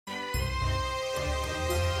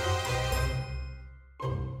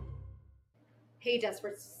Hey,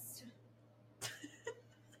 Desperate.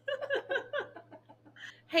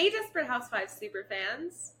 Hey, Desperate Housewives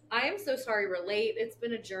superfans. I am so sorry we're late. It's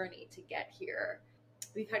been a journey to get here.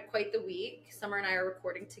 We've had quite the week. Summer and I are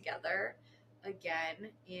recording together again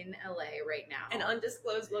in LA right now. An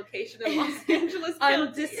undisclosed location in Los Angeles County.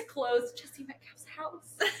 Undisclosed Jesse Metcalf's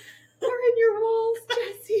house. We're in your walls,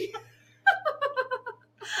 Jesse.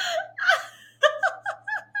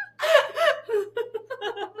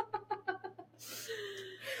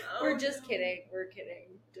 We're just kidding. We're kidding.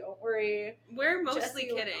 Don't worry. We're mostly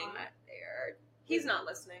Jesse kidding. Not there. He's not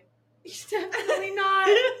listening. He's definitely not.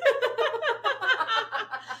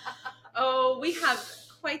 Oh, we have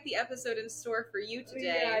quite the episode in store for you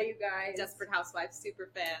today. Yeah, you guys. Desperate Housewives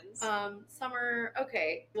superfans. Summer,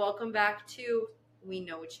 okay. Welcome back to We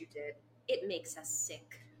Know What You Did. It makes us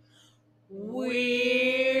sick.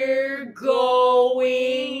 We're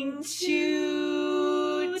going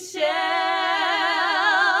to tell.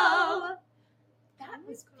 That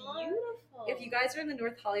was beautiful. If you guys are in the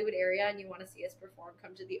North Hollywood area and you want to see us perform,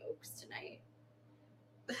 come to the Oaks tonight.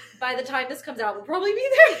 By the time this comes out, we'll probably be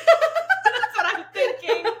there. That's what I'm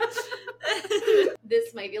thinking.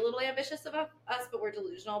 This might be a little ambitious of us, but we're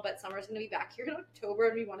delusional. But Summer's going to be back here in October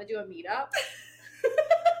and we want to do a meetup.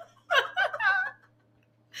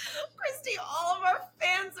 Christy, all of our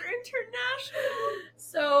fans are international.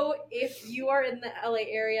 So if you are in the LA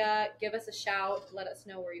area, give us a shout. Let us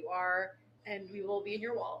know where you are, and we will be in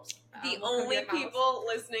your walls. The We'll only people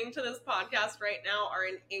listening to this podcast right now are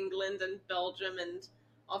in England and Belgium and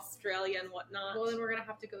Australia and whatnot. Well, then we're going to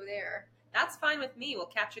have to go there. That's fine with me. We'll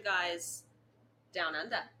catch you guys down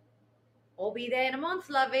under. I'll be there in a month,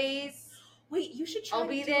 lovies. Wait, you should try I'll to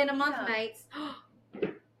be do there in a a month, meetup. mates.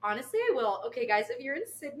 Honestly, I will. Okay, guys, if you're in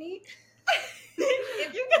Sydney,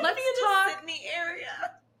 if you're going to Let's be in talk. the Sydney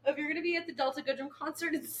area. if you're going to be at the Delta Goodrum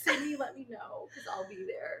concert in Sydney, let me know, because I'll be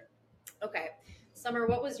there. Okay. Summer,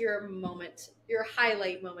 what was your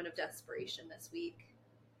highlight moment of desperation this week?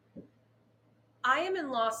 I am in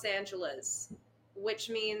Los Angeles, which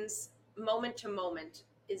means moment to moment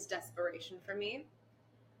is desperation for me.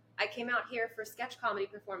 I came out here for sketch comedy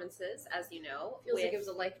performances, as you know. Feels like it was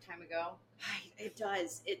a lifetime ago. It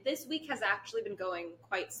does. This week has actually been going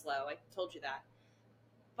quite slow. I told you that.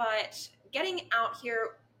 But getting out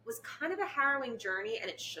here was kind of a harrowing journey, and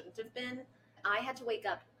it shouldn't have been. I had to wake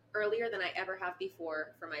up earlier than I ever have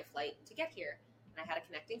before for my flight to get here. And I had a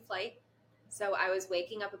connecting flight. So I was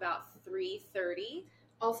waking up about 3:30.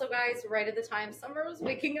 Also, guys, right at the time Summer was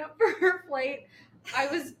waking up for her flight, I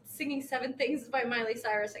was singing 7 Things by Miley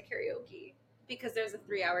Cyrus at karaoke. Because there's a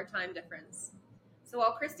 3-hour time difference. So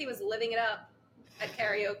while Christy was living it up at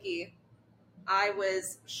karaoke, I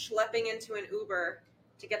was schlepping into an Uber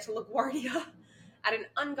to get to LaGuardia at an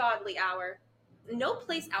ungodly hour. No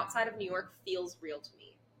place outside of New York feels real to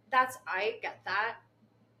me. I get that.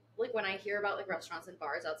 Like when I hear about like restaurants and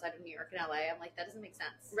bars outside of New York and LA, I'm like, that doesn't make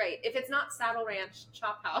sense. Right. If it's not Saddle Ranch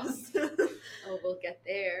Chop House, Oh, we'll get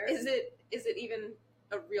there. is it even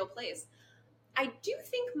a real place? I do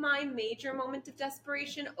think my major moment of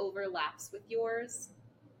desperation overlaps with yours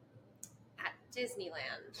at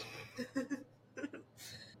Disneyland.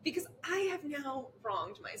 Because I have now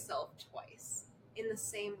wronged myself twice in the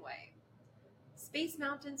same way. Space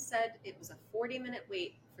Mountain said it was a 40-minute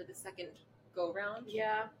wait for the second go-round.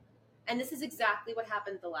 Yeah. And this is exactly what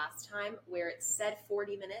happened the last time, where it said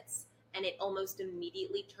 40 minutes, and it almost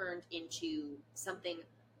immediately turned into something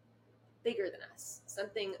bigger than us,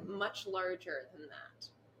 something much larger than that.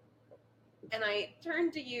 And I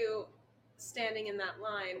turned to you, standing in that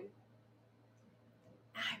line.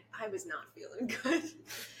 I was not feeling good.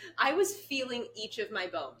 I was feeling each of my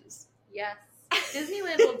bones. Yes.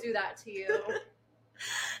 Disneyland will do that to you.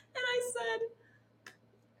 And I said,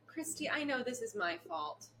 Christy, I know this is my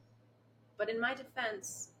fault, but in my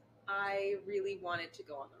defense, I really wanted to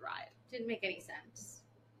go on the ride. Didn't make any sense.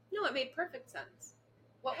 No, it made perfect sense.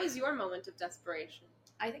 What was your moment of desperation?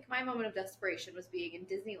 I think my moment of desperation was being in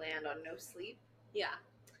Disneyland on no sleep. Yeah.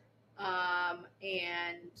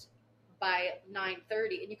 And by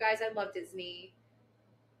 9:30, and you guys, I love Disney.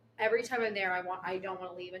 Every time I'm there, I don't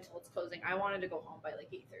want to leave until it's closing. I wanted to go home by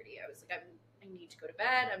like 8:30. I was like, I need to go to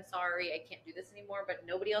bed. I'm sorry, I can't do this anymore. But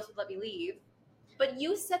nobody else would let me leave. But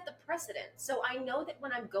you set the precedent, so I know that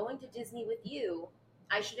when I'm going to Disney with you,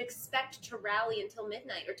 I should expect to rally until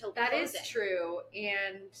midnight or till That closing. is true,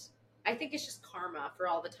 and I think it's just karma for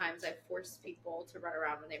all the times I've forced people to run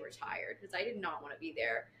around when they were tired, because I did not want to be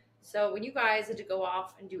there. So when you guys had to go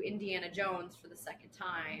off and do Indiana Jones for the second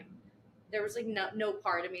time, there was like no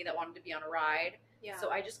part of me that wanted to be on a ride. Yeah.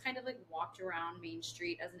 So I just kind of like walked around Main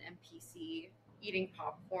Street as an NPC eating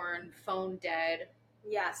popcorn, phone dead,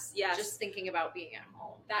 Yes. just thinking about being at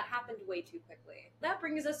home. That happened way too quickly. That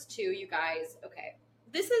brings us to, you guys, okay.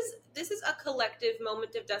 This is a collective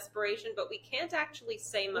moment of desperation, but we can't actually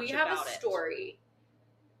say much about it. We have a story.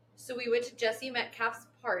 So we went to Jesse Metcalf's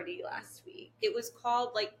party last week. It was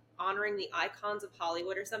called, like, honoring the icons of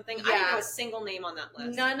Hollywood or something. Yeah. I didn't know a single name on that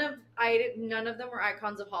list. None of them were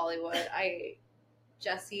icons of Hollywood.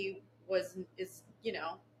 Jesse is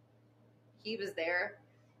he was there.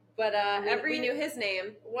 But we knew his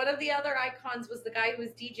name. One of the other icons was the guy who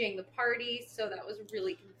was DJing the party, so that was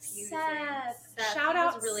really confusing. Seth. Shout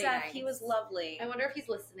out really Seth. Nice. He was lovely. I wonder if he's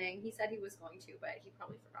listening. He said he was going to, but he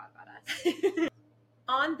probably forgot about us.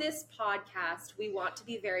 On this podcast, we want to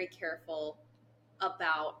be very careful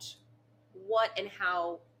about what and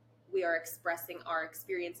how we are expressing our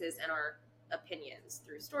experiences and our opinions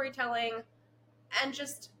through storytelling and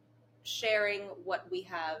just sharing what we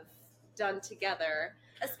have done together,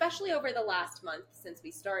 especially over the last month since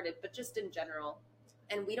we started, but just in general.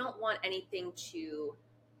 And we don't want anything to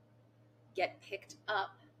get picked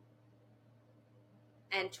up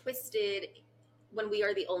and twisted when we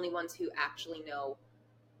are the only ones who actually know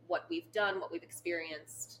what we've done, what we've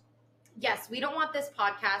experienced. Yes, we don't want this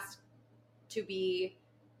podcast to be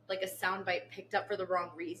like a soundbite picked up for the wrong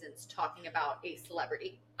reasons, talking about a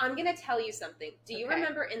celebrity. I'm going to tell you something. Do you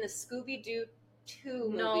remember in the Scooby-Doo 2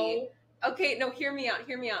 movie? No. Okay, no, hear me out.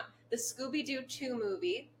 The Scooby-Doo 2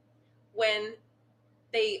 movie, when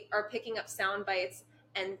they are picking up sound bites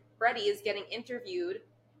and Freddy is getting interviewed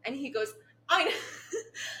and he goes,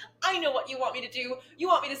 I know what you want me to do. You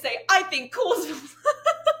want me to say, I think Coolsville.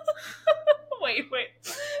 Wait.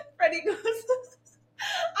 Freddy goes,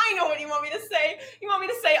 I know what you want me to say. You want me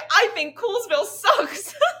to say, I think Coolsville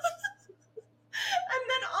sucks. And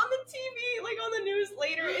then on the TV, like on the news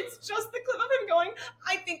later, it's just the clip of him going,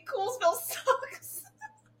 I think Coolsville sucks.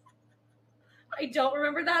 I don't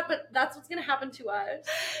remember that, but that's what's going to happen to us.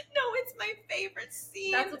 No, it's my favorite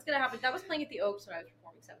scene. That's what's going to happen. That was playing at the Oaks when I was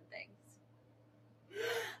performing 7 Things.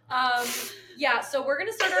 Yeah, so we're going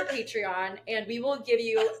to start our Patreon, and we will give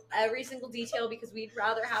you every single detail because we'd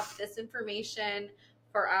rather have this information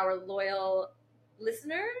for our loyal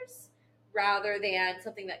listeners rather than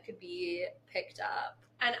something that could be picked up.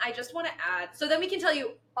 And I just want to add, so then we can tell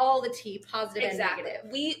you all the tea, positive and negative.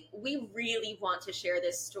 We really want to share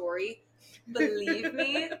this story. Believe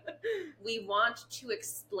me, we want to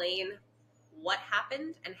explain what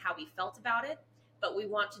happened and how we felt about it, but we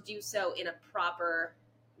want to do so in a proper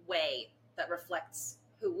way that reflects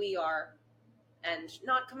who we are and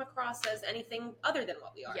not come across as anything other than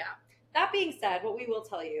what we are. Yeah. That being said, what we will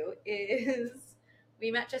tell you is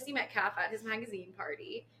we met Jesse Metcalf at his magazine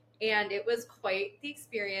party, and it was quite the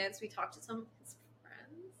experience. We talked to some of his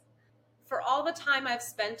friends. For all the time I've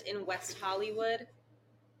spent in West Hollywood,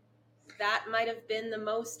 that might have been the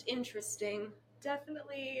most interesting.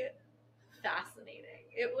 Definitely fascinating.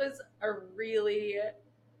 It was a really,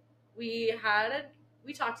 we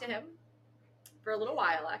talked to him for a little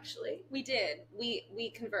while, actually. We did.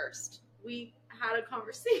 We conversed. We had a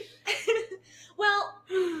conversation. Well,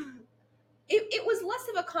 it was less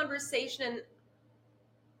of a conversation.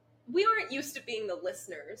 We aren't used to being the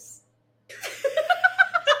listeners.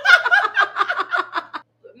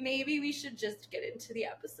 Maybe we should just get into the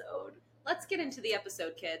episode. Let's get into the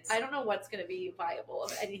episode, kids. I don't know what's going to be viable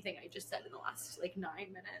of anything I just said in the last, 9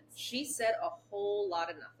 minutes. She said a whole lot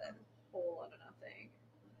of nothing. A whole lot of nothing.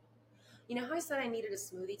 You know how I said I needed a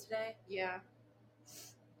smoothie today? Yeah.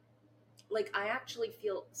 I actually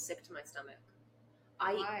feel sick to my stomach.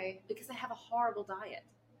 Why? Because I have a horrible diet.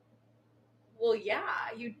 Well, yeah,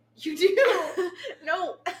 you do.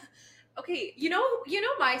 No. Okay. You know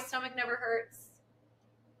my stomach never hurts.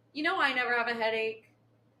 You know I never have a headache.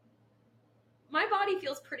 My body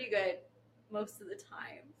feels pretty good most of the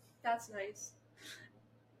time. That's nice.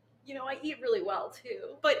 I eat really well,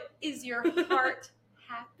 too. But is your heart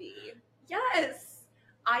happy? Yes.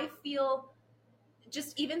 I feel,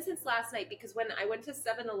 just even since last night, because when I went to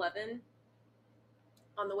 7-Eleven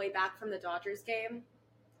on the way back from the Dodgers game,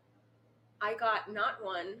 I got not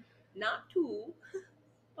 1, not 2,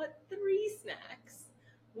 but 3 snacks.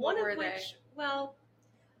 What were of which, they? Well,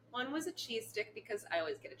 one was a cheese stick because I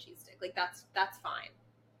always get a cheese stick. That's fine.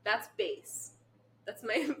 That's base. That's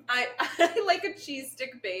I like a cheese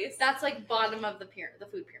stick base. That's bottom of the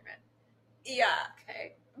food pyramid. Yeah.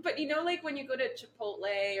 Okay. But when you go to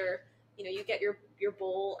Chipotle or you get your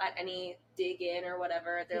bowl at any Dig Inn or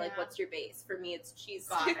whatever, they're like, what's your base? For me, it's cheese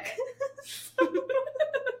stick.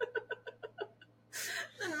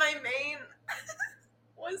 And my main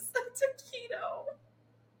was a taquito.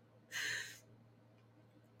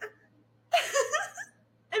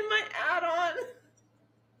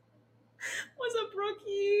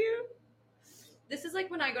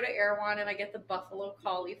 I go to Erewhon and I get the buffalo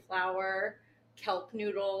cauliflower, kelp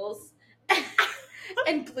noodles,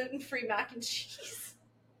 and gluten-free mac and cheese.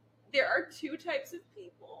 There are two types of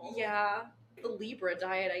people. Yeah. The Libra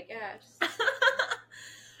diet, I guess.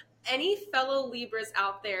 Any fellow Libras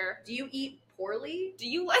out there, Do you eat poorly? do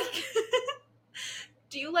you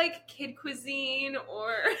like kid cuisine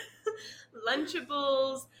or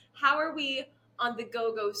Lunchables? How are we on the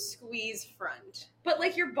go-go squeeze front? But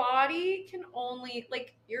like your body can only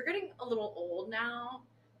like you're getting a little old now.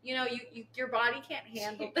 You know, you your body can't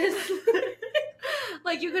handle this.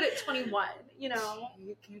 Like you could at 21, you know.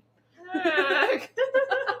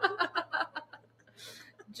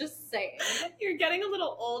 Just saying. You're getting a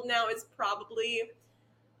little old now is probably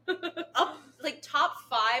up like top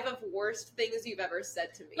 5 of worst things you've ever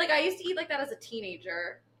said to me. Like I used to eat like that as a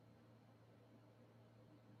teenager.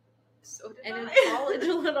 So did And in I. college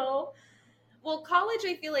a little. Well, college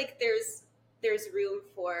I feel like there's room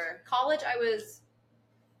for College I was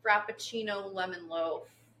Frappuccino lemon loaf.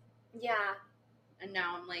 yeah. And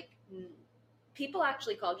now I'm like People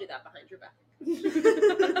actually called you that behind your back.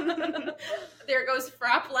 There goes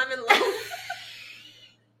Frap lemon loaf.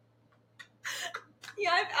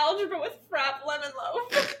 Yeah, I have algebra with Frap lemon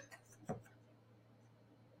loaf.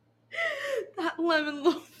 that lemon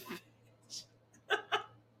loaf.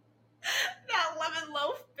 That lemon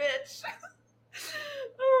loaf bitch.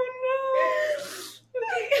 Oh no.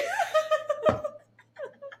 Okay.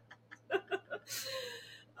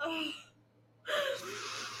 Oh.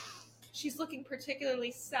 She's looking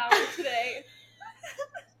particularly sour today.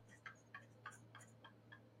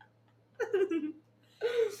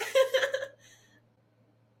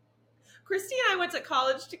 Christy and I went to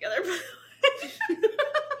college together.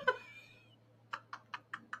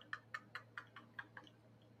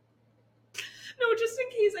 No, just in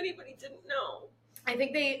case anybody didn't know. I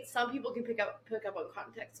think some people can pick up on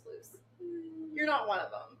context clues. You're not one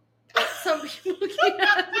of them. But some people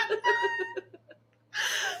can.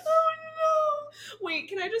 Oh no! Wait,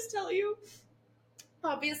 can I just tell you?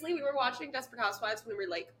 Obviously, we were watching Desperate Housewives when we were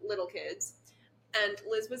like little kids, and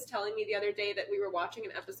Liz was telling me the other day that we were watching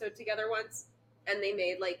an episode together once, and they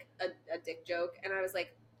made like a dick joke, and I was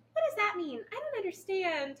like, "What does that mean? I don't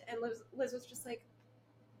understand." And Liz was just like,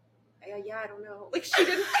 "Yeah, I don't know." Like she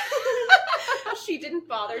didn't she didn't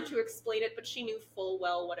bother to explain it, but she knew full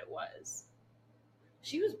well what it was.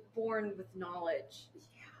 She was born with knowledge.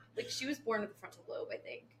 Yeah. Like she was born with the frontal lobe, I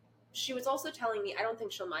think. She was also telling me, I don't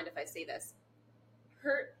think she'll mind if I say this,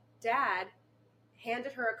 her dad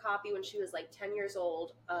handed her a copy when she was like 10 years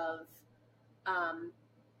old of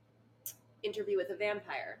Interview with a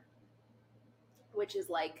Vampire, which is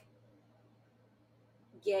like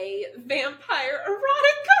gay vampire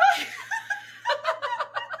erotica.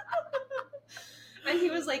 And he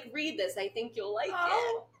was like, read this, I think you'll like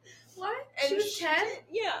it. What? And She was 10?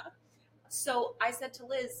 Yeah. So I said to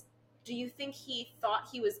Liz, do you think he thought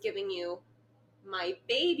he was giving you My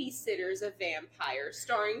Babysitter's a Vampire,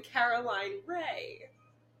 starring Caroline Ray?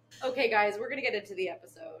 Okay, guys, we're going to get into the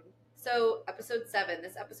episode. So, episode 7.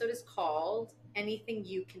 This episode is called Anything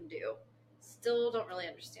You Can Do. Still don't really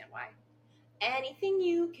understand why. Anything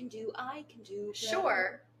you can do, I can do better.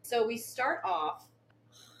 Sure. So, we start off,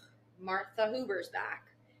 Martha Hoover's back.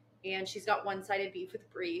 And she's got one-sided beef with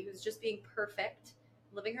Bree, who's just being perfect,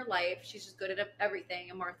 living her life. She's just good at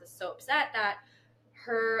everything. And Martha's so upset that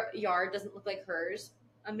her yard doesn't look like hers.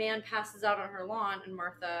 A man passes out on her lawn, and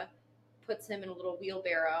Martha puts him in a little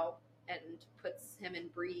wheelbarrow and puts him in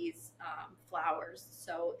Bree's flowers,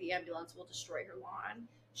 so the ambulance will destroy her lawn.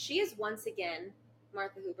 She is once again,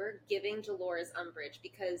 Martha Hoover, giving Dolores umbrage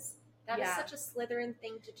because that is such a Slytherin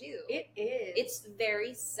thing to do. It is. It's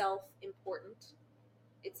very self-important.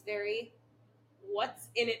 It's very, what's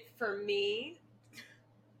in it for me?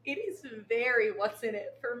 It is very what's in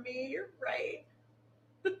it for me. You're right.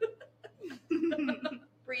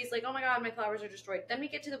 Bree's like, oh my god, my flowers are destroyed. Then we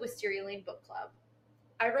get to the Wisteria Lane book club.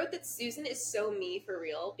 I wrote that Susan is so me for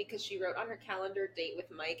real because she wrote on her calendar date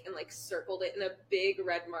with Mike and like circled it in a big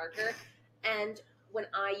red marker. And when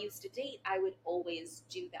I used to date, I would always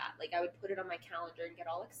do that. Like I would put it on my calendar and get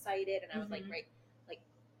all excited, and I would like write like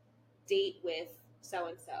date with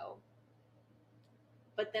so-and-so.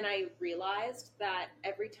 But then I realized that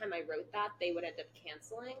every time I wrote that, they would end up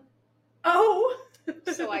canceling. Oh!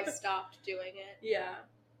 So I stopped doing it. Yeah.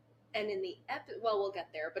 And in the we'll get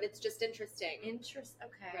there, but it's just interesting.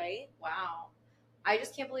 Okay. Right? Wow. I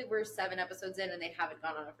just can't believe we're 7 episodes in and they haven't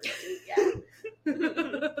gone on a first date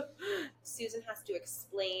yet. Susan has to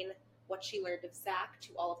explain what she learned of Zach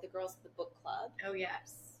to all of the girls at the book club. Oh,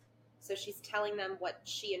 yes. So she's telling them what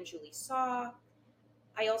she and Julie saw.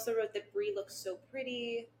 I also wrote that Brie looks so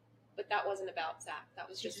pretty, but that wasn't about Zach. That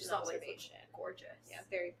was She's just just an always observation. gorgeous. Yeah,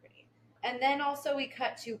 very pretty. And then also we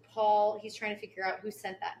cut to Paul. He's trying to figure out who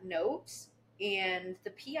sent that note. And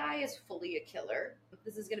the PI is fully a killer.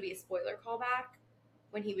 This is going to be a spoiler callback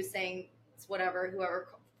when he was saying it's whatever, whoever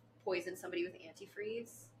poisoned somebody with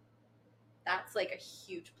antifreeze. That's like a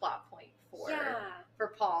huge plot point for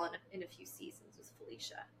Paul in a few seasons with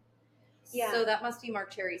Felicia. Yeah. So that must be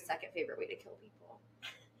Mark Cherry's second favorite way to kill people.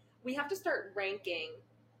 We have to start ranking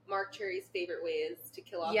Mark Cherry's favorite ways to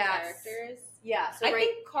kill off characters. Yeah. So I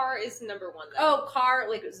think Carr is number one, though. Oh, Carr,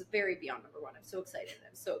 like, it was very beyond number one. I'm so excited.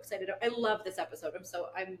 I love this episode.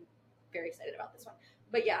 I'm very excited about this one.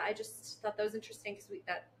 But yeah, I just thought that was interesting because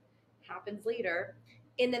that happens later.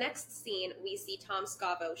 In the next scene, we see Tom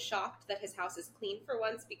Scavo shocked that his house is clean for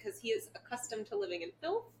once because he is accustomed to living in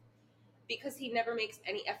filth, because he never makes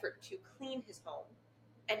any effort to clean his home.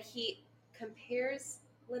 And he compares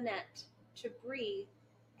Lynette to Brie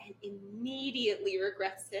and immediately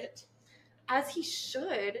regrets it. As he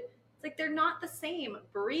should. It's like they're not the same.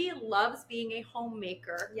 Brie loves being a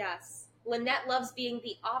homemaker. Yes. Lynette loves being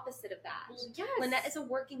the opposite of that. Yes. Lynette is a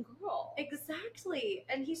working girl. Exactly.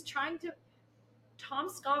 And Tom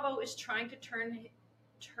Scavo is trying to turn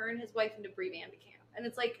his wife into Brie Vandekamp. And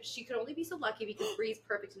it's like, she could only be so lucky because Brie's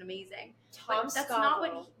perfect and amazing. Tom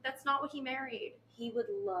Scavo. That's not what he married. He would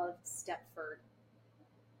love Stepford.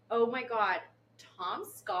 Oh my God. Tom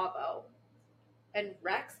Scavo and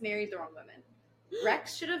Rex married the wrong women.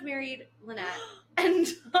 Rex should have married Lynette, and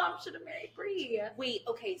Tom should have married Brie. Wait,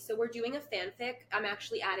 okay, so we're doing a fanfic. I'm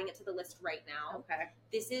actually adding it to the list right now. Okay.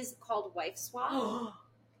 This is called Wife Swap.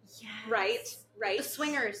 Yes. Right? The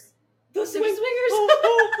swingers. The swingers.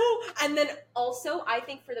 And then also, I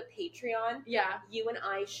think for the Patreon, you and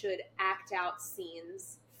I should act out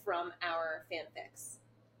scenes from our fanfics.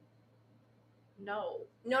 No,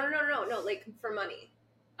 like for money.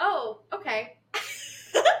 Oh, okay.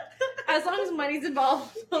 As long as money's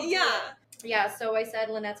involved. Yeah, so I said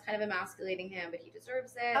Lynette's kind of emasculating him, but he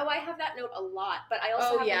deserves it. Oh, I have that note a lot, but I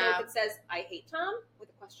also have a note that says, I hate Tom, with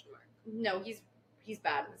a question mark. No, he's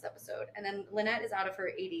bad in this episode. And then Lynette is out of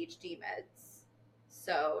her ADHD meds.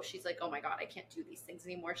 So she's like, oh my God, I can't do these things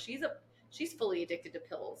anymore. She's fully addicted to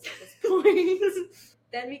pills at this point.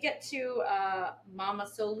 Then we get to Mama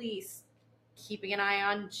Solis keeping an eye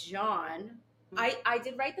on John. I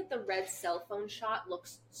did write that the red cell phone shot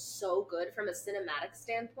looks so good from a cinematic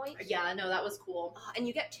standpoint. Yeah, no, that was cool. And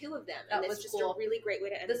you get two of them. That and was it's just cool. a really great way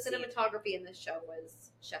to end the cinematography in this show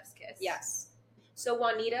was chef's kiss. Yes. So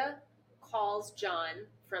Juanita calls John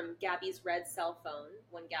from Gabby's red cell phone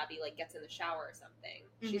when Gabby gets in the shower or something.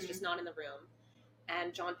 Mm-hmm. She's just not in the room.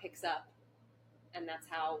 And John picks up. And that's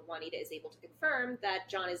how Juanita is able to confirm that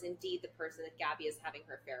John is indeed the person that Gabby is having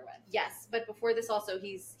her affair with. Yes, but before this also,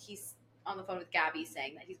 he's on the phone with Gabby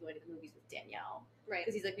saying that he's going to the movies with Danielle. Right.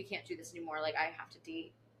 Because he's like, we can't do this anymore. Like, I have to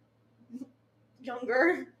date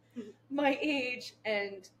younger, my age.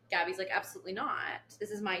 And Gabby's like, absolutely not.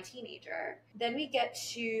 This is my teenager. Then we get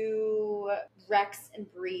to Rex and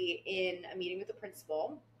Brie in a meeting with the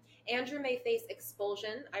principal. Andrew may face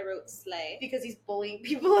expulsion. I wrote slay. Because he's bullying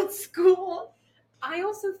people at school. I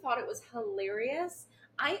also thought it was hilarious.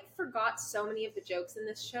 I forgot so many of the jokes in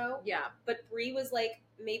this show. Yeah. But Brie was like,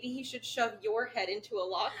 maybe he should shove your head into a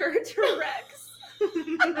locker to Rex.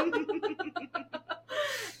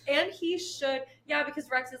 And he should. Yeah, because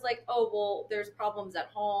Rex is like, oh, well, there's problems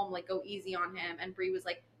at home. Like, go easy on him. And Brie was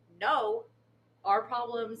like, no, our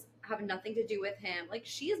problems have nothing to do with him. Like,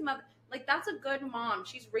 she is mother. Like, that's a good mom.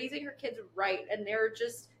 She's raising her kids right. And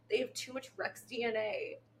they have too much Rex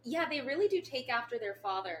DNA. Yeah, they really do take after their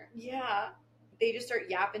father. Yeah. They just start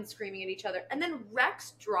yapping, screaming at each other. And then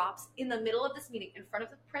Rex drops in the middle of this meeting in front of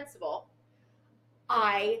the principal,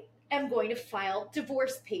 I am going to file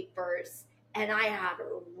divorce papers, and I have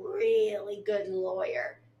a really good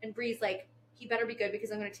lawyer. And Brie's like, he better be good because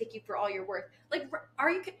I'm going to take you for all you're worth. Like,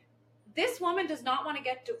 this woman does not want to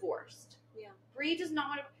get divorced. Yeah. Brie does not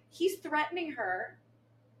want to. He's threatening her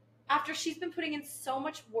after she's been putting in so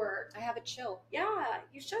much work. I have a chill. Yeah,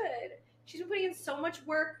 you should. She's been putting in so much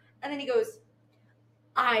work. And then he goes,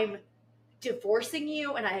 I'm divorcing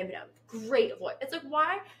you and I am a great lawyer. It's like,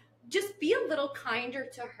 why? Just be a little kinder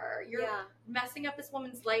to her. You're messing up this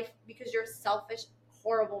woman's life because you're a selfish,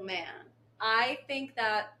 horrible man. I think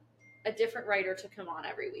that a different writer took him on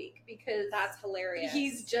every week because that's hilarious.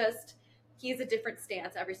 He has a different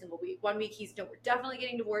stance every single week. One week he's, no, we're definitely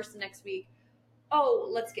getting divorced. The next week, oh,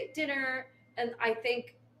 let's get dinner. And I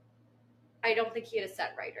don't think he had a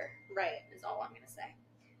set writer. Right. Is all I'm going to say.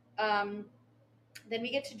 Then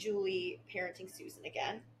we get to Julie parenting Susan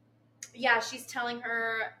again. Yeah, she's telling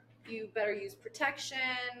her, you better use protection.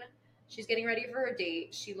 She's getting ready for her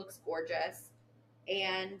date. She looks gorgeous.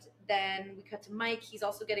 And then we cut to Mike. He's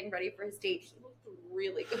also getting ready for his date. He looked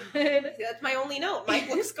really good. That's my only note. Mike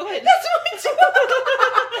looks good. That's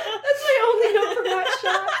my only note from that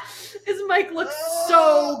shot. Is Mike looks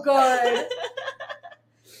so good.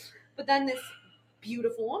 But then this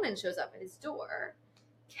beautiful woman shows up at his door.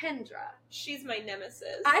 Kendra. She's my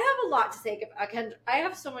nemesis. I have a lot to say about Kendra. I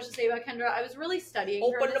have so much to say about Kendra. I was really studying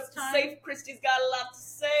her Open this up time. the safe. Christy's got a lot to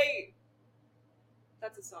say.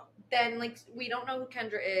 That's a song. Then, like, we don't know who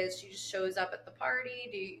Kendra is. She just shows up at the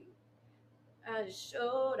party. I just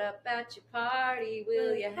showed up at your party.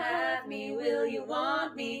 Will you have me? Will you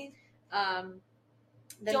want me?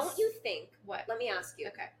 Don't you think? What? Let me ask you.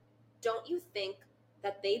 Okay. Don't you think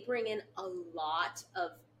that they bring in a lot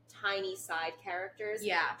of tiny side characters?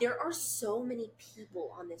 Yeah. There are so many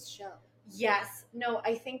people on this show. Yes. No,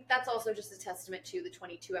 I think that's also just a testament to the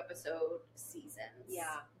 22 episode seasons.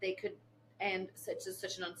 Yeah. They could, and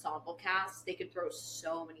such an ensemble cast, they could throw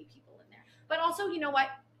so many people in there. But also, you know what?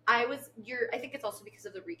 I think it's also because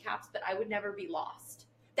of the recaps, but I would never be lost.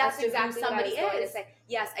 That's exactly somebody what I was going is. to say.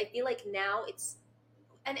 Yes, I feel like now it's,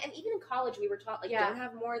 and even in college we were taught, like, don't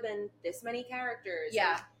have more than this many characters.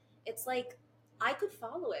 Yeah. And it's like, I could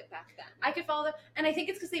follow it back then. I could follow them. And I think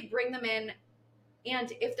it's because they bring them in,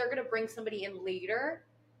 and if they're going to bring somebody in later,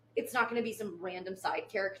 it's not going to be some random side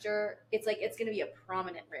character. It's like, it's going to be a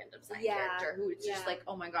prominent random side character who it's just like,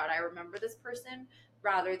 oh my God, I remember this person,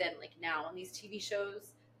 rather than like now on these TV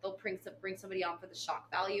shows, they'll bring somebody on for the shock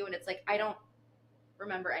value. And it's like, I don't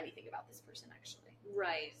remember anything about this person actually.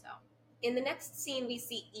 Right. So in the next scene, we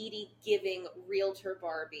see Edie giving Realtor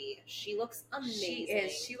Barbie. She looks amazing.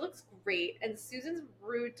 She looks great. And Susan's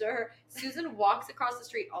rude to her. Susan walks across the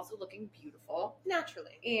street also looking beautiful.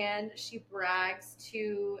 Naturally. And she brags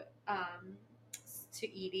to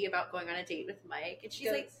Edie about going on a date with Mike. And she's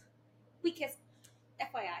goes, like, we kiss.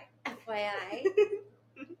 FYI. FYI.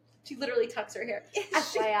 She literally tucks her hair.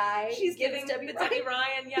 FYI. She's giving Debbie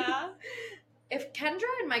Ryan, yeah. If Kendra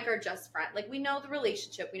and Mike are just friends, like, we know the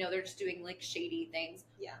relationship, we know they're just doing like shady things.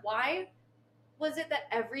 Yeah. Why was it that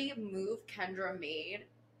every move Kendra made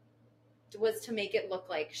was to make it look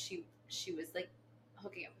like she was like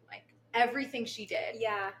hooking up with Mike? Everything she did.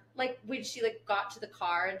 Yeah. Like when she like got to the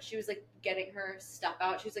car and she was like getting her stuff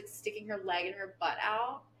out, she was like sticking her leg and her butt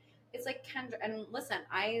out. It's like, Kendra, and listen,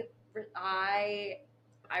 I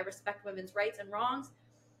respect women's rights and wrongs,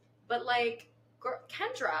 but like,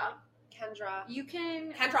 Kendra, you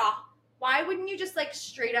can. Kendra. Why wouldn't you just like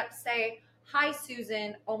straight up say, "Hi,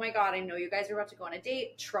 Susan. Oh my God, I know you guys are about to go on a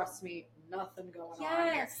date. Trust me, nothing going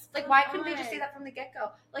on here." Like, why couldn't they just say that from the get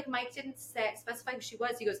go? Like, Mike didn't specify who she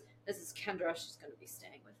was. He goes, "This is Kendra. She's going to be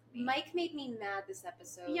staying with me." Mike made me mad this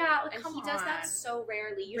episode. Yeah, like, and come he does that on. so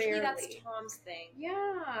rarely. Usually that's Tom's thing.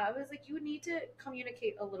 Yeah, I was like, you need to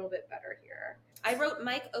communicate a little bit better here. I wrote,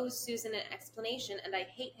 Mike owes Susan an explanation, and I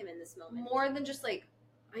hate him in this moment. More than just like,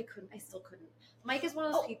 I still couldn't. Mike is one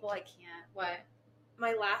of those people I can't. What?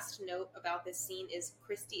 My last note about this scene is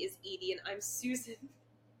Christy is Edie and I'm Susan.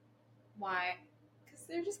 Why? Because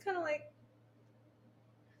they're just kind of like...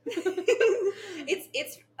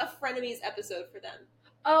 it's a frenemies episode for them.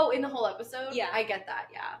 Oh, in the whole episode? Yeah. I get that,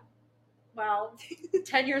 yeah. Well,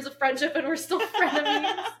 10 years of friendship and we're still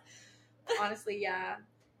frenemies. Honestly, yeah.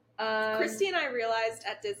 Christy and I realized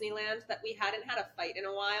at Disneyland that we hadn't had a fight in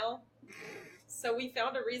a while. So we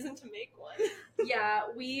found a reason to make one. Yeah,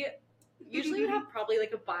 we usually would have probably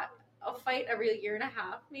like a fight every year and a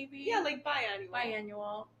half, maybe. Yeah, like biannual.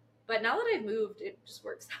 Biannual. But now that I've moved, it just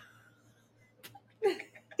works out.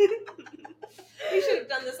 We should have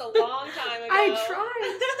done this a long time ago. I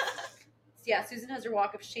tried. Yeah, Susan has her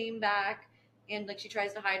walk of shame back, and like she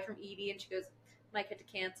tries to hide from Edie, and she goes, Mike had to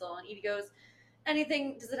cancel, and Edie goes,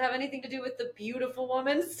 does it have anything to do with the beautiful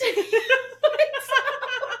woman staying at Mike's house?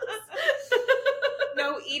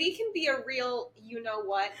 No, Edie can be a real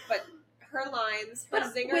you-know-what, but her lines, her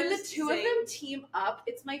zingers. When the two of them team up,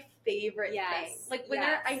 it's my favorite thing. Like, when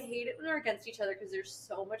I hate it when they're against each other because they're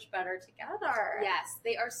so much better together. Yes,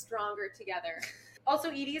 they are stronger together. Also,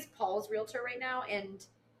 Edie is Paul's realtor right now, and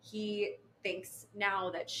he thinks now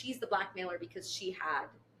that she's the blackmailer because she had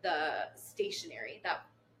the stationery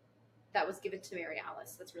that was given to Mary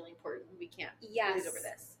Alice. That's really important. We can't lose over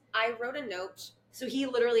this. I wrote a note. So he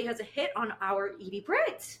literally has a hit on our Edie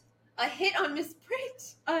Britt. A hit on Miss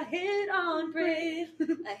Britt. A hit on Britt.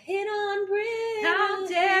 A hit on Britt. How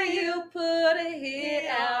dare you put a hit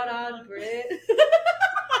out on Britt?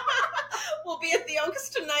 We'll be at the Oaks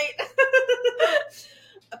tonight.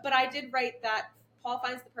 But I did write that Paul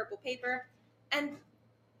finds the purple paper, and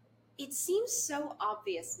it seems so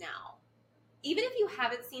obvious now. Even if you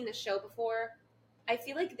haven't seen the show before, I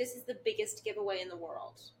feel like this is the biggest giveaway in the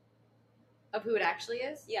world. Of who it actually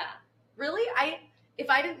is? Yeah. Really? If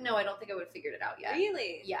I didn't know, I don't think I would have figured it out yet.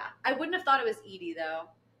 Really? Yeah. I wouldn't have thought it was Edie, though.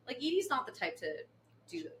 Like, Edie's not the type to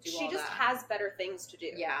do She all just that. has better things to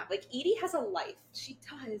do. Yeah. Like, Edie has a life. She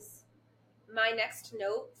does. My next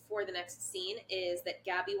note for the next scene is that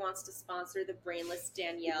Gabby wants to sponsor the brainless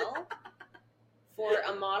Danielle for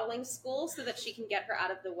a modeling school so that she can get her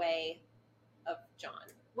out of the way of John.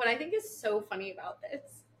 What I think is so funny about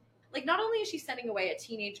this, like, not only is she sending away a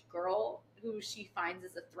teenage girl who she finds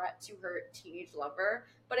as a threat to her teenage lover,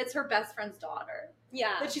 but it's her best friend's daughter.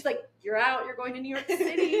 Yeah. That she's like, you're out, you're going to New York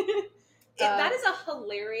City. That is a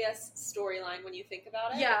hilarious storyline when you think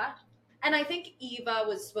about it. Yeah. And I think Eva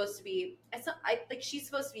was supposed to be, she's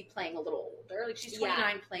supposed to be playing a little older. Like, she's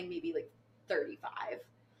 29, playing maybe, like, 35.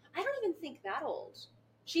 I don't even think that old.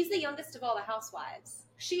 She's the youngest of all the housewives.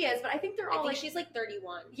 She is, but I think they're all, like... she's, like,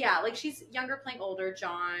 31. Yeah, like, she's younger playing older.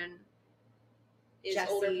 John is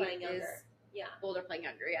Jesse older playing younger. Yeah. Older playing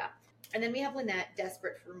younger, yeah. And then we have Lynette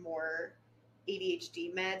desperate for more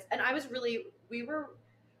ADHD meds. And we were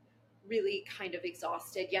really kind of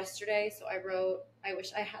exhausted yesterday, so I wrote, I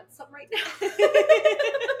wish I had some right now.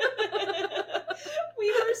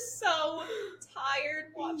 We were so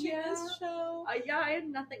tired watching this show. Yeah, I had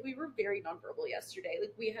nothing. We were very nonverbal yesterday.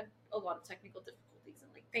 Like, we had a lot of technical difficulties,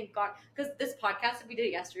 and, like, thank God. Because this podcast, if we did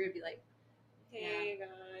it yesterday, would be like, hey,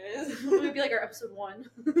 guys. It would be like our episode 1.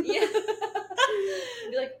 Yeah.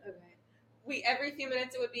 It'd be like, okay. Every few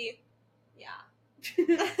minutes it would be, yeah.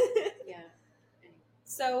 Yeah.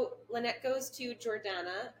 So Lynette goes to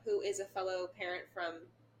Jordana, who is a fellow parent from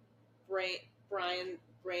Briarcliff?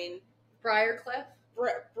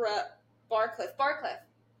 Barcliff.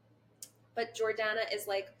 But Jordana is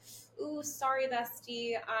like, ooh, sorry,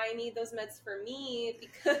 bestie, I need those meds for me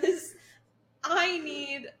because I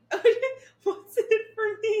need... What's in it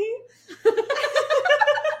for me?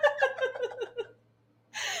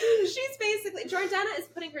 She's basically... Jordana is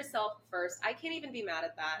putting herself first. I can't even be mad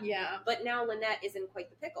at that. Yeah. But now Lynette is in quite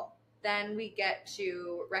the pickle. Then we get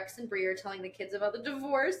to Rex and Bree are telling the kids about the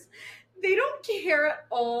divorce. They don't care at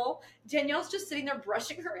all. Danielle's just sitting there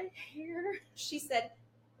brushing her hair. She said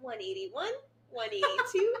 181,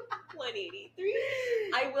 182, 183.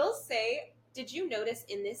 I will say, did you notice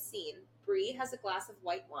in this scene, Bree has a glass of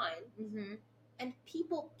white wine, mm-hmm. and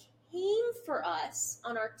people came for us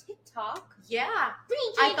on our TikTok. Yeah.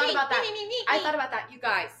 I thought about that. You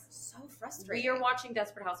guys. So frustrating. We are watching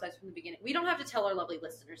Desperate Housewives from the beginning. We don't have to tell our lovely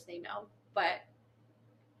listeners, they know, but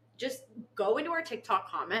just go into our TikTok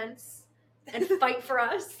comments and fight for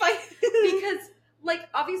us. Because, like,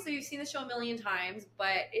 obviously you've seen the show a million times,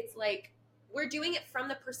 but it's like, we're doing it from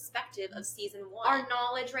the perspective of season 1. Our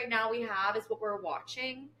knowledge right now we have is what we're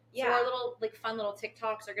watching. Yeah. So our little, like, fun little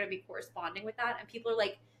TikToks are going to be corresponding with that. And people are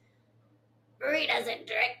like, Bree doesn't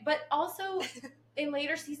drink. But also, in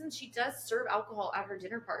later seasons, she does serve alcohol at her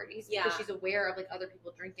dinner parties because she's aware of, like, other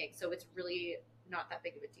people drinking. So it's really not that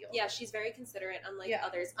big of a deal. Yeah, she's very considerate, unlike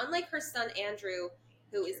others. Unlike her son, Andrew,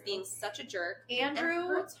 who is being such a jerk. Andrew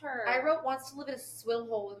hurts her. I wrote wants to live in a swill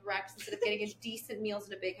hole with Rex instead of getting decent meals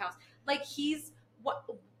in a big house. Like, he's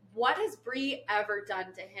what has Bree ever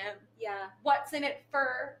done to him? Yeah. What's in it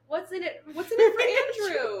for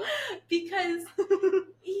Andrew? Because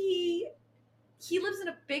he lives in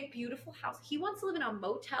a big, beautiful house. He wants to live in a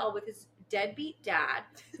motel with his deadbeat dad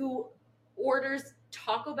who orders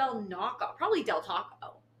Taco Bell knockoff, probably Del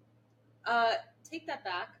Taco. Take that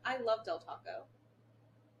back. I love Del Taco.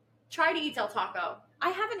 Try to eat Del Taco. I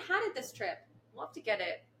haven't had it this trip. We'll have to get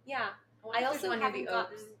it. Yeah. I also haven't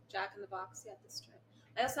gotten Jack in the Box yet this trip.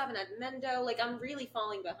 I also haven't had Mendo. Like, I'm really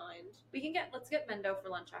falling behind. Let's get Mendo for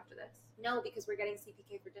lunch after this. No, because we're getting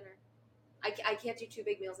CPK for dinner. I can't do 2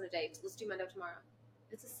 big meals in a day. Let's do Mendo tomorrow.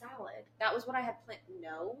 It's a salad. That was what I had planned.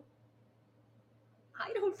 No.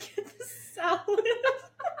 I don't get the salad.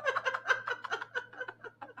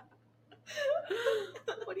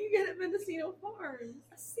 What do you get at Mendocino Farms?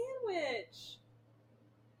 A sandwich.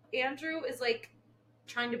 Andrew is, like,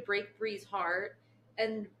 trying to break Bree's heart,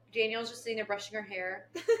 and Danielle's just sitting there brushing her hair.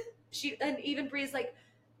 And even Bree's like,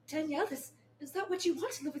 Danielle, is that what you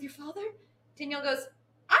want to live with your father? Danielle goes,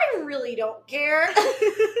 I really don't care.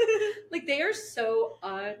 Like, they are so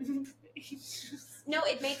No,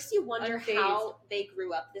 it makes you wonder how they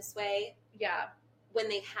grew up this way. Yeah. When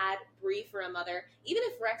they had Bree for a mother. Even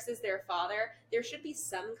if Rex is their father, there should be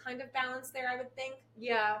some kind of balance there, I would think.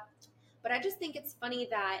 Yeah. But I just think it's funny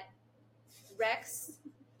that Rex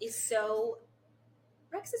is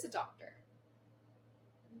a doctor.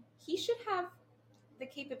 He should have the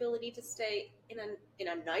capability to stay in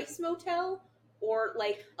a nice motel or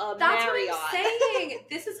like a That's Marriott. what I'm saying.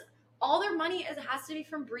 This is all their money has to be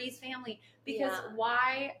from Bree's family because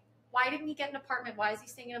why didn't he get an apartment? Why is he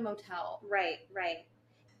staying in a motel? Right.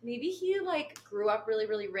 Maybe he like grew up really,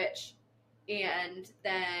 really rich and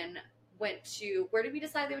then went to, where did we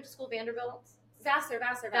decide they went to school? Vanderbilt? Vassar.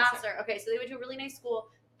 Okay, so they went to a really nice school.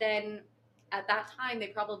 Then at that time they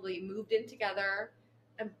probably moved in together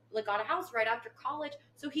and like got a house right after college.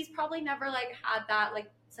 So he's probably never like had that like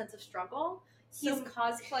sense of struggle. He's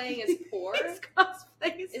cosplaying as poor? Is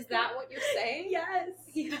that what you're saying? Yes.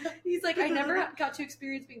 Yeah. He's like, I never got to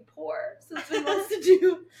experience being poor. So that's what he wants to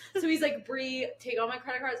do. So he's like, Bree, take all my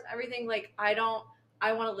credit cards, everything. Like, I want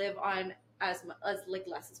to live on as like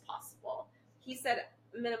less as possible. He said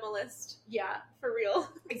minimalist. Yeah. For real.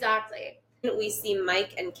 Exactly. We see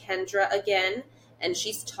Mike and Kendra again, and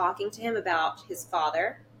she's talking to him about his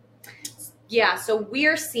father. Yeah, so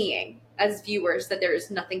we're seeing as viewers that there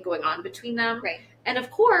is nothing going on between them. Right. And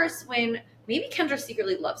of course, when maybe Kendra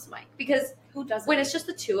secretly loves Mike because who doesn't? When it's just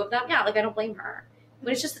the two of them, yeah, like I don't blame her.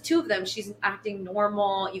 When it's just the two of them, she's acting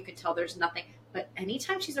normal. You can tell there's nothing. But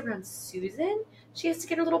anytime she's around Susan, she has to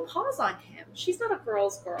get her little paws on him. She's not a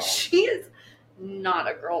girl's girl. She is not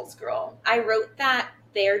a girl's girl. I wrote that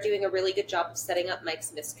they're doing a really good job of setting up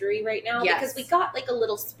Mike's mystery right now. Yes. Because we got like a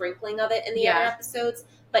little sprinkling of it in the other episodes,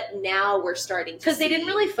 but now we're starting to because they didn't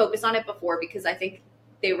really focus on it before because I think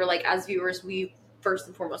they were like, as viewers, we first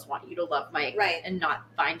and foremost want you to love Mike and not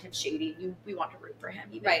find him shady. We want to root for him,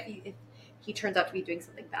 even if he turns out to be doing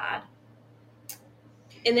something bad.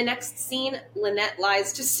 In the next scene, Lynette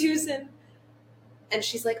lies to Susan, and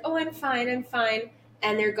she's like, "Oh, I'm fine.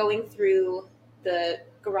 And they're going through the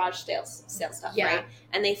garage sale stuff, right?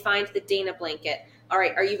 And they find the Dana blanket. All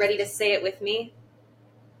right, are you ready to say it with me?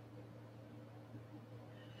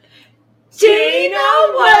 Dana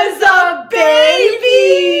was a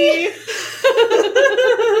baby!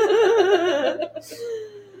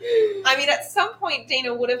 I mean, at some point,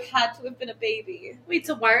 Dana would have had to have been a baby. Wait,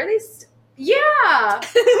 so why are they... Yeah!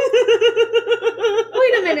 Wait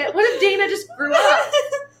a minute. What if Dana just grew up?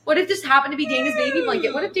 What if this happened to be Dana's baby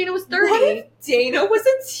blanket? What if Dana was 30? What if Dana was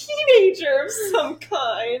a teenager of some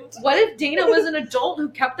kind? What if Dana was an adult who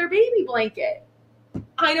kept their baby blanket?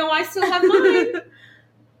 I know, I still have mine.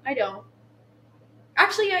 I don't.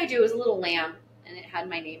 Actually, yeah, I do. It was a little lamb, and it had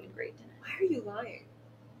my name engraved in it. Why are you lying?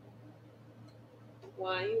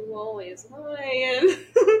 Why are you always lying?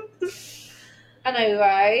 And I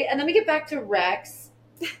lie. And then we get back to Rex.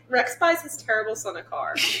 Rex buys his terrible son a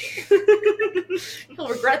car. He'll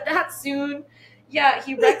regret that soon. Yeah,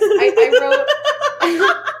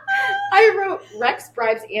 I wrote Rex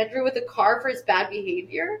bribes Andrew with a car for his bad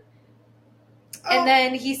behavior. And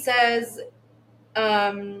then he says,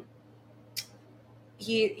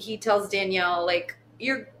 he tells Danielle, like,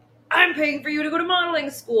 I'm paying for you to go to modeling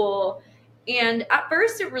school. And at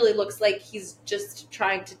first it really looks like he's just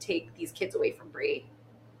trying to take these kids away from Bree.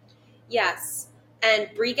 Yes. And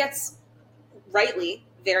Bree gets, rightly,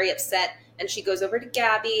 very upset. And she goes over to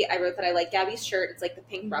Gabby. I wrote that I like Gabby's shirt. It's like the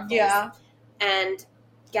pink ruffles. Yeah. And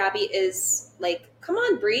Gabby is like, come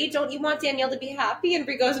on, Bree. Don't you want Danielle to be happy? And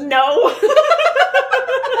Bree goes, no.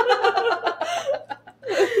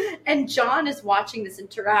 And John is watching this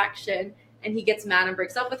interaction. And he gets mad and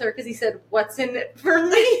breaks up with her because he said, what's in it for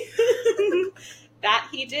me? That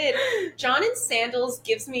he did. John in sandals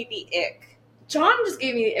gives me the ick. John just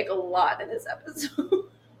gave me the ick a lot in this episode.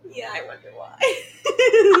 Yeah, I wonder why.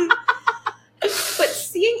 But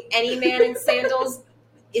seeing any man in sandals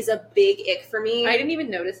is a big ick for me. I didn't even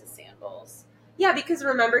notice his sandals. Yeah, because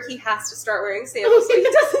remember, he has to start wearing sandals so he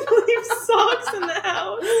doesn't leave socks in the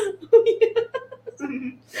house.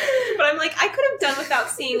 But I'm like, I could have done without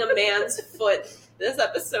seeing a man's foot this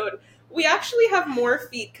episode. We actually have more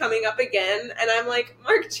feet coming up again, and I'm like,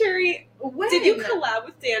 Mark Cherry, did you collab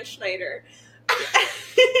with Dan Schneider?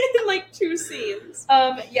 In like 2 scenes.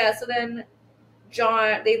 Yeah, so then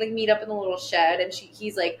John, they like meet up in the little shed, and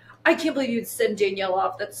he's like, I can't believe you'd send Danielle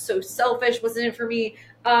off. That's so selfish. Wasn't it for me?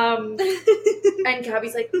 And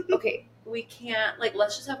Gabby's like, okay, we can't, like,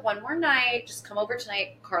 let's just have one more night. Just come over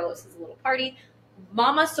tonight. Carlos has a little party.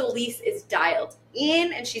 Mama Solis is dialed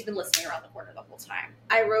in, and she's been listening around the corner the whole time.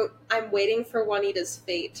 I wrote, I'm waiting for Juanita's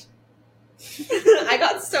fate. I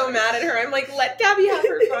got so mad at her. I'm like, let Gabby have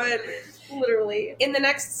her fun. Literally. In the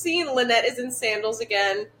next scene, Lynette is in sandals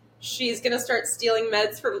again. She's going to start stealing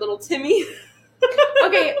meds from little Timmy.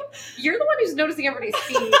 Okay, you're the one who's noticing everybody's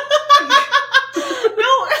feet.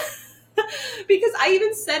 No, because I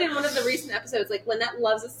even said in one of the recent episodes, like, Lynette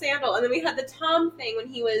loves a sandal. And then we had the Tom thing when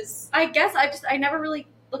he was... I guess I never really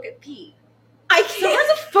look at Pete. I Summer can't.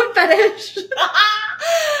 has a foot fetish.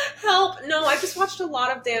 Help. No, I just watched a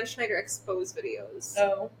lot of Dan Schneider expose videos.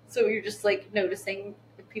 Oh, so you're just like noticing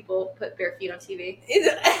if people put bare feet on TV.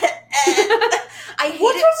 I hate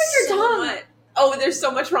What's it wrong with your so tongue? much. Oh, there's so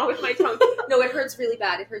much wrong with my tongue. No, it hurts really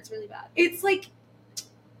bad. It hurts really bad. It's like,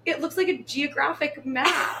 it looks like a geographic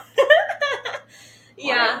map.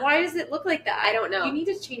 Yeah. Why does it look like that? I don't know. You need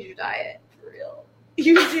to change your diet for real.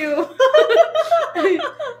 You do.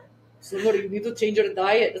 Somebody, you need to change your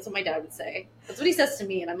diet. That's what my dad would say. That's what he says to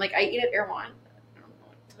me, and I'm like, I eat at Erewhon.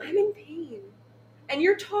 I'm in pain. And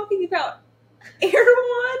you're talking about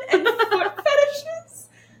Erewhon and foot fetishes?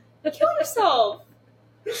 Kill yourself.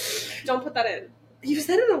 Don't put that in. You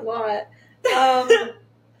said it a lot.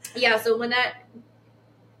 Yeah, so Lynette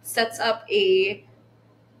sets up a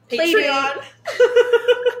Patreon.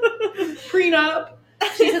 prenup.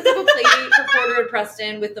 She sets up a play date for Porter and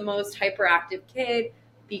Preston with the most hyperactive kid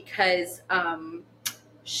because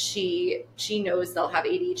she knows they'll have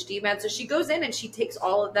ADHD meds. So she goes in and she takes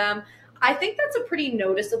all of them. I think that's a pretty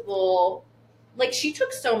noticeable, like she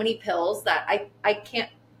took so many pills that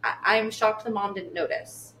I'm shocked the mom didn't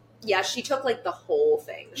notice. Yeah, she took like the whole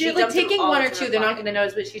thing. She's like taking one or two, they're not going to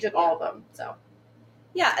notice, but she took all of them. So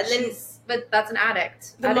yeah, and then but that's an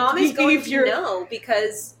addict. The mom is going to know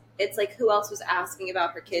because it's like who else was asking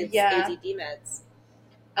about her kids' ADD meds.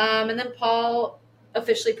 And then Paul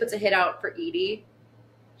officially puts a hit out for Edie.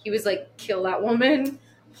 He was like, kill that woman.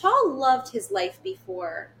 Paul loved his life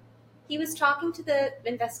before. He was talking to the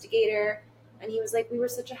investigator and he was like, we were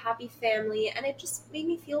such a happy family, and it just made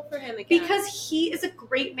me feel for him again. Because he is a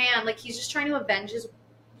great man. Like, he's just trying to avenge his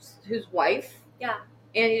wife. Yeah.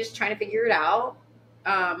 And he's just trying to figure it out.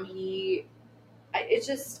 It's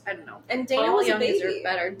just, I don't know. And Dana was a baby. Deserved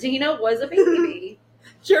better. Dana was a baby.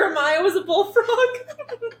 Jeremiah was a bullfrog.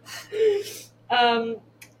 And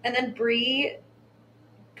then Bree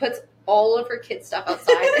puts all of her kid stuff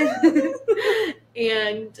outside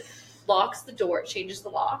and locks the door, changes the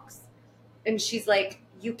locks. And she's like,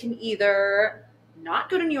 you can either not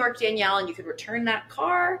go to New York, Danielle, and you can return that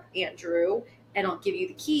car, Andrew, and I'll give you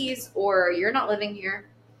the keys, or you're not living here.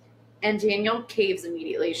 And Danielle caves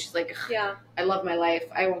immediately. She's like, yeah, I love my life.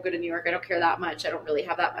 I won't go to New York. I don't care that much. I don't really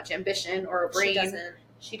have that much ambition or a brain.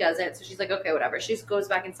 She doesn't. So she's like, okay, whatever. She just goes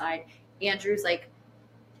back inside. Andrew's like,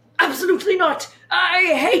 absolutely not. I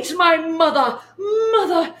hate my mother.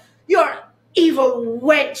 Mother, you're an evil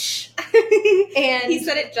wench. And he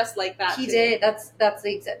said it just like that. He did. That's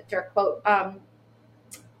the exact direct quote.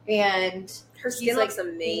 And her skin looks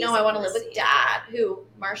amazing. No, I want to live with Dad. Who?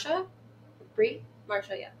 Marsha? Bree?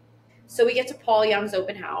 Marsha, yeah. So we get to Paul Young's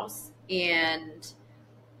open house, and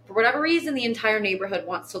for whatever reason, the entire neighborhood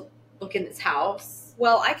wants to look in this house.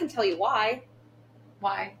 Well, I can tell you why.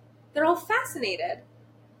 Why? They're all fascinated.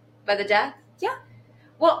 By the death? Yeah.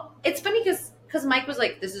 Well, it's funny because Mike was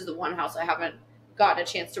like, this is the one house I haven't gotten a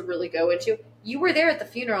chance to really go into. You were there at the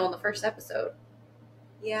funeral in the first episode.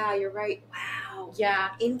 Yeah, you're right. Wow. Yeah.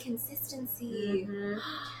 Inconsistency. Mm-hmm.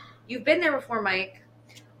 You've been there before, Mike.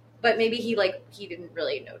 But maybe he didn't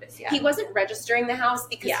really notice yet. He wasn't registering the house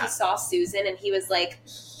because he saw Susan and he was like,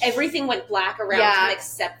 everything went black around him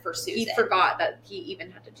except for Susan. He forgot that he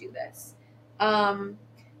even had to do this.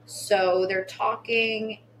 So they're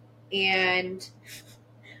talking and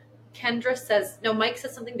Mike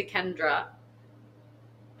says something to Kendra.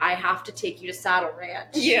 I have to take you to Saddle Ranch.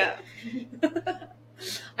 Yeah.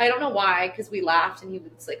 I don't know why, because we laughed and he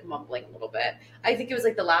was like mumbling a little bit. I think it was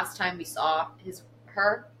like the last time we saw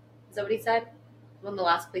her. Is that what he said? One of the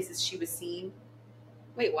last places she was seen.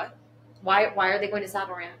 Wait, what? Why are they going to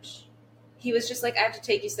Saddle Ranch? He was just like, I have to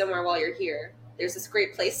take you somewhere while you're here. There's this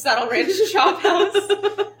great place, Saddle Ranch Chop House.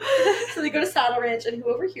 So they go to Saddle Ranch, and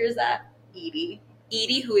who overhears that? Edie.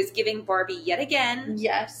 Edie, who is giving Barbie yet again.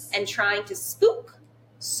 Yes. And trying to spook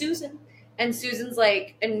Susan. And Susan's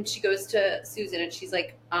like, and she goes to Susan, and she's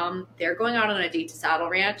like, they're going out on a date to Saddle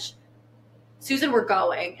Ranch. Susan, we're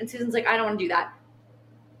going. And Susan's like, I don't want to do that.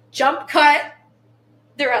 Jump cut.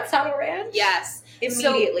 They're at Saddle Ranch. Yes.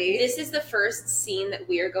 Immediately. So this is the first scene that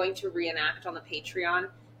we are going to reenact on the Patreon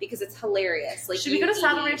because it's hilarious. Like, should we go to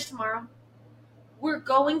Saddle Ranch tomorrow? We're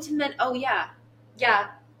going to Oh, yeah. Yeah.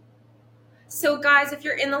 So, guys, if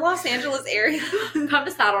you're in the Los Angeles area, come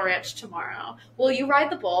to Saddle Ranch tomorrow. Will you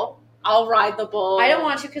ride the bull? I'll ride the bull. I don't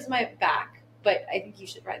want to because of my back, but I think you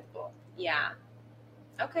should ride the bull. Yeah.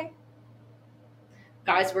 Okay.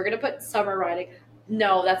 Guys, we're going to put Summer riding.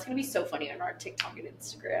 No, that's going to be so funny on our TikTok and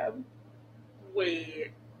Instagram.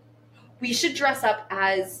 Wait. We should dress up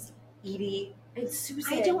as Edie and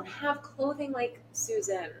Susan. I don't have clothing like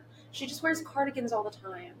Susan. She just wears cardigans all the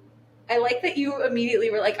time. I like that you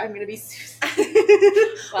immediately were like, I'm going to be Susan.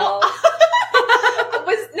 Well,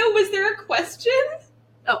 was there a question?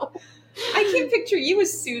 no. I can't picture you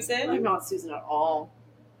as Susan. I'm not Susan at all.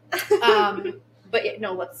 But yeah,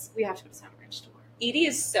 no, we have to go to Sound Ranch tomorrow. Edie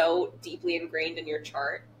is so deeply ingrained in your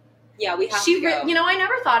chart. Yeah, we have to go. You know, I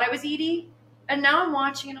never thought I was Edie, and now I'm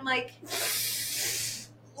watching and I'm like,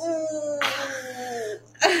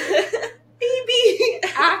 maybe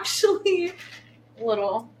actually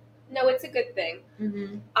little. No, it's a good thing.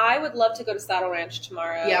 Mm-hmm. I would love to go to Saddle Ranch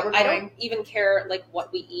tomorrow. Yeah, we're I going. don't even care like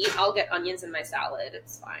what we eat. I'll get onions in my salad.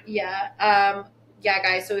 It's fine. Yeah. Yeah,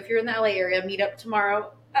 guys. So if you're in the LA area, meet up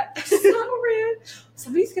tomorrow at Saddle Ranch.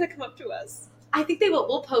 Somebody's gonna come up to us. I think they will.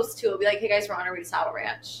 We'll post too. We'll be like, hey guys, we're on our way to Saddle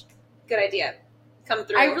Ranch. Good idea. Come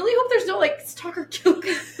through. I really hope there's no like stalker kill.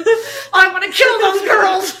 I want to kill those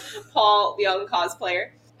girls. Paul, the young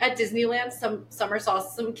cosplayer. At Disneyland, Summer saw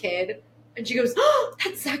some kid, and she goes, "Oh,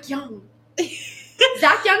 that's Zach Young."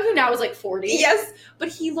 Zach Young, who now is like 40. Yes, but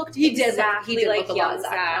he looked exactly like look young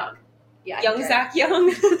Zach. Young. Yeah, young Zach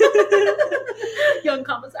Young. Young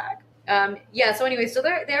comma Zach. Yeah. So anyway, so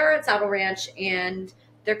they're at Saddle Ranch, and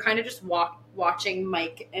they're kind of just watching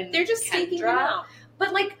Mike and they're just staking them Kendra. out.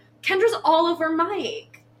 But like Kendra's all over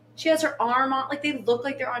Mike. She has her arm on, like they look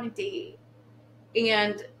like they're on a date.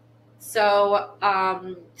 And so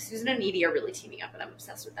Susan and Edie are really teaming up, and I'm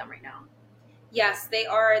obsessed with them right now. Yes, they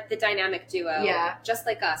are the dynamic duo. Yeah. Just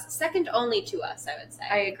like us. Second only to us, I would say.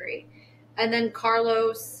 I agree. And then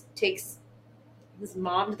Carlos takes his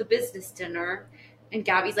mom to the business dinner, and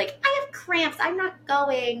Gabby's like, I have cramps. I'm not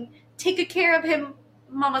going. Take good care of him,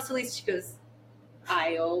 Mama Solis. She goes,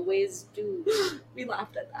 I always do. We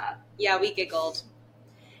laughed at that. Yeah, we giggled.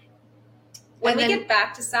 When we get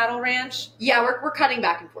back to Saddle Ranch. Yeah, we're cutting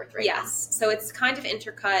back and forth right now. Yes. So it's kind of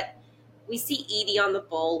intercut. We see Edie on the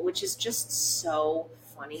bull, which is just so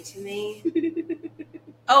funny to me.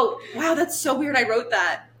 Oh, wow, that's so weird I wrote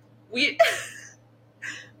that. We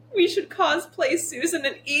should cosplay Susan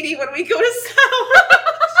and Edie when we go to Saddle Ranch.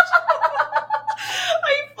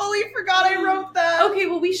 I fully forgot I wrote that. Okay,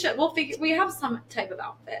 well we have some type of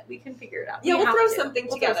outfit. We can figure it out. Yeah, we'll throw something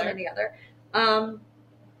together.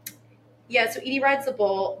 Yeah, so Edie rides the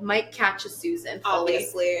bull. Mike catches Susan. Fully.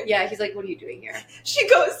 Obviously. Yeah, he's like, what are you doing here? She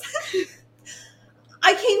goes,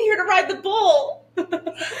 I came here to ride the bull.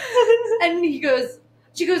 And she goes,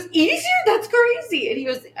 Edie's here? That's crazy. And he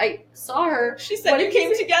goes, I saw her. She said you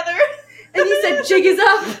came together. And he said, jig is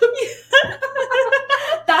up.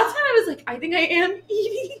 That's when I was like, I think I am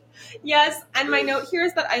Edie. Yes, and my note here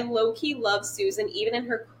is that I low-key love Susan, even in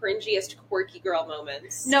her cringiest quirky girl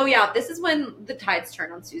moments. No, yeah, this is when the tides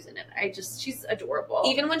turn on Susan, and she's adorable.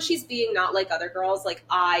 Even when she's being not like other girls, like,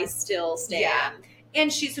 I still stand. Yeah.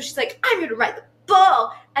 And she's like, I'm going to ride the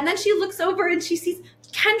bull. And then she looks over and she sees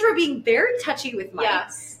Kendra being very touchy with Mike.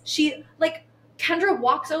 Yes. Kendra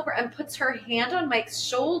walks over and puts her hand on Mike's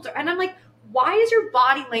shoulder, and I'm like, why is your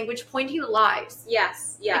body language pointing to lies?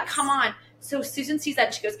 Yes. Like, come on. So Susan sees that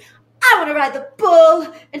and she goes, I want to ride the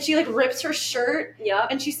bull. And she like rips her shirt. Yep.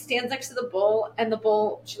 And she stands next to the bull, and the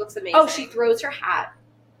bull, she looks amazing. Oh, she throws her hat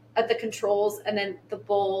at the controls, and then the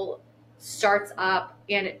bull starts up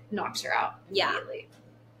and it knocks her out immediately.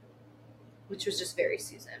 Which was just very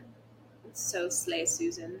Susan. So slay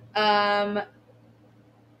Susan. And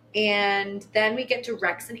then we get to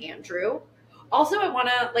Rex and Andrew. Also, I want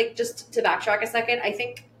to just to backtrack a second. I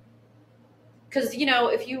think because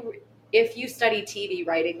if you study TV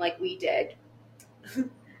writing like we did,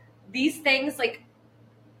 these things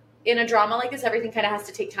in a drama like this, everything kind of has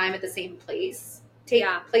to take time at the same place.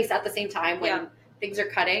 Place at the same time when things are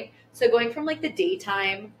cutting. So going from the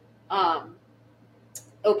daytime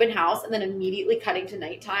open house and then immediately cutting to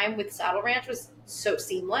nighttime with Saddle Ranch was so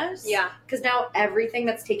seamless. Yeah. Because now everything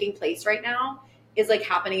that's taking place right now is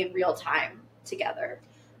happening in real time together.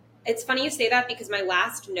 It's funny you say that because my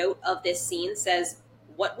last note of this scene says,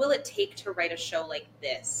 what will it take to write a show like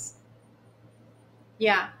this?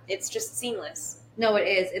 Yeah. It's just seamless. No, it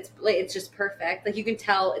is. It's just perfect. You can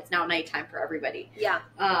tell it's now nighttime for everybody. Yeah.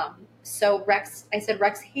 So Rex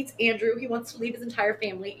hates Andrew. He wants to leave his entire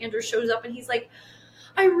family. Andrew shows up and he's like,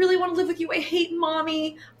 I really want to live with you. I hate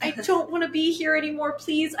mommy. I don't want to be here anymore.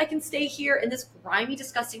 Please, I can stay here in this grimy,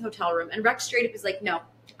 disgusting hotel room. And Rex straight up is like, no,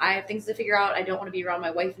 I have things to figure out. I don't want to be around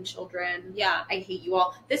my wife and children. Yeah. I hate you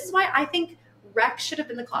all. This is why I think Rex should have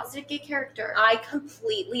been the closeted gay character. I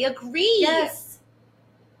completely agree. Yes.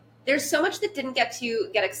 There's so much that didn't get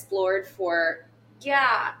explored for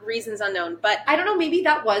reasons unknown. But I don't know, maybe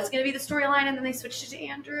that was going to be the storyline and then they switched it to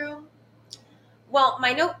Andrew. Well,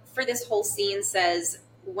 my note for this whole scene says,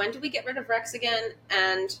 when do we get rid of Rex again?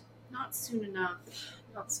 And not soon enough.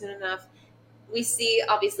 Not soon enough. We see,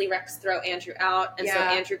 obviously, Rex throw Andrew out, and so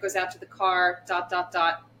Yeah. Andrew goes out to the car, ...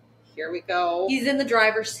 Here we go. He's in the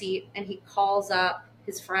driver's seat, and he calls up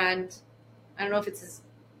his friend. I don't know if it's his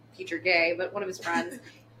future gay, but one of his friends.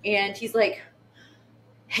 And he's like,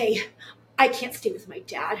 hey, I can't stay with my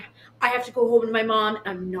dad. I have to go home to my mom, and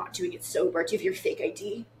I'm not doing it sober. Do you have your fake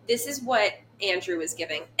ID? This is what Andrew is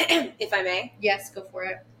giving, if I may. Yes, go for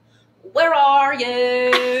it. Where are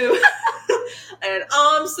you? And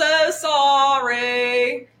I'm so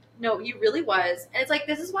sorry. No, he really was. And it's like,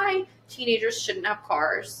 this is why teenagers shouldn't have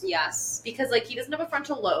cars. Yes. Because, like, he doesn't have a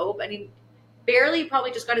frontal lobe, and he barely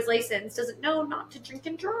probably just got his license, doesn't know not to drink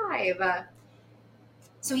and drive.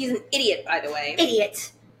 So he's an idiot, by the way.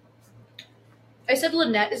 Idiot. I said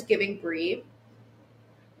Lynette is giving Brie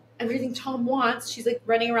everything Tom wants. She's, like,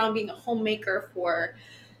 running around being a homemaker for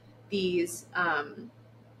these,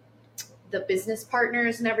 the business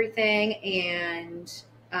partners and everything, and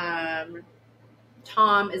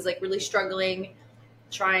Tom is like really struggling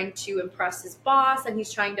trying to impress his boss, and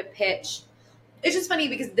he's trying to pitch. It's just funny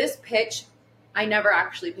because this pitch I never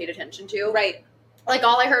actually paid attention to. Right. Like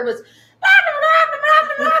all I heard was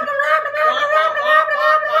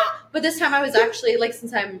but this time I was actually like,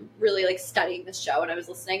 since I'm really like studying this show and I was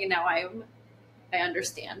listening, and now I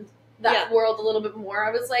understand that world a little bit more.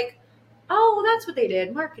 I was like, oh, that's what they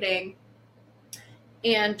did, marketing.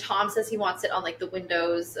 And Tom says he wants it on like the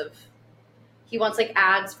windows of, he wants like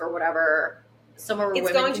ads for whatever, somewhere where it's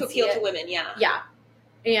women going can to appeal see it. to women, yeah. Yeah.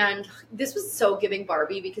 And this was so giving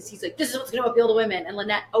Barbie, because he's like, this is what's going to appeal to women. And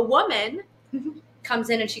Lynette, a woman, comes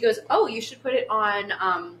in and she goes, oh, you should put it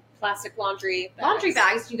on plastic laundry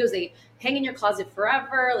bags. She goes, they hang in your closet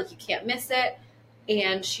forever. Like, you can't miss it.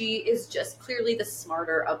 And she is just clearly the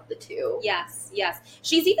smarter of the two. Yes, yes.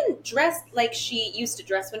 She's even dressed like she used to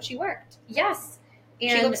dress when she worked. Yes.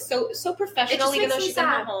 And she looks so professional, even though she's in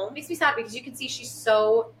her home. It makes me sad because you can see she's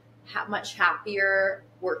so much happier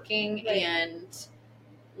working and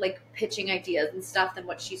like pitching ideas and stuff than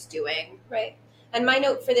what she's doing. Right. And my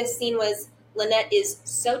note for this scene was, Lynette is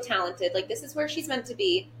so talented. Like, this is where she's meant to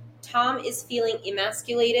be. Tom is feeling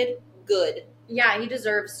emasculated. Good. Yeah, he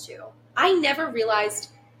deserves to. I never realized.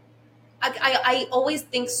 I always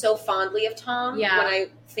think so fondly of Tom when I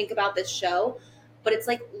think about this show. But it's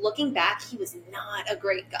like, looking back, he was not a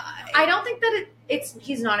great guy. I don't think that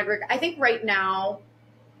he's not a great guy. I think right now,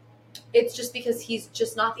 it's just because he's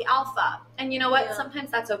just not the alpha. And you know what? Yeah.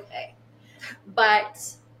 Sometimes that's okay.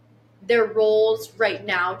 But their roles right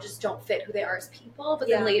now just don't fit who they are as people. But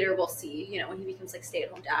then later we'll see, you know, when he becomes like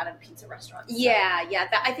stay-at-home dad and pizza restaurants. Yeah, yeah.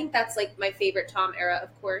 I think that's like my favorite Tom era,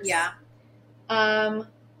 of course. Yeah.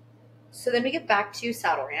 So then we get back to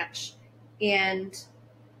Saddle Ranch, and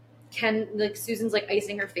Susan's like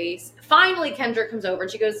icing her face. Finally, Kendra comes over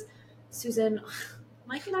and she goes, Susan,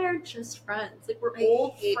 Mike and I are just friends. Like, we're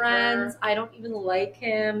old friends. I don't even like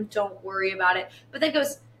him. Don't worry about it. But then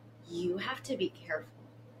goes, you have to be careful.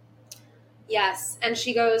 Yes. And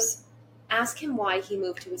she goes, ask him why he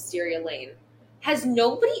moved to Wisteria Lane. Has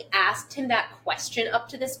nobody asked him that question up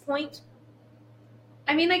to this point?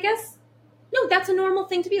 I mean, I guess. No, that's a normal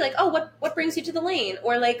thing to be like, oh, what brings you to the lane?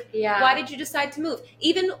 Or like, why did you decide to move?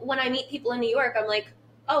 Even when I meet people in New York, I'm like,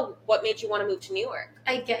 oh, what made you want to move to New York?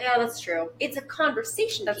 Yeah, that's true. It's a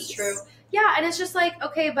conversation piece. That's true. Yeah, and it's just like,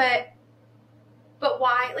 okay, but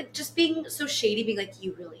why? Like, just being so shady, being like,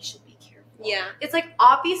 you really should be careful. Yeah. It's like,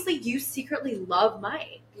 obviously, you secretly love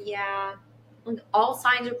Mike. Yeah. Like, all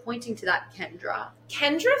signs are pointing to that Kendra.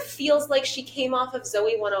 Kendra feels like she came off of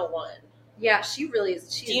Zoe 101. Yeah, she really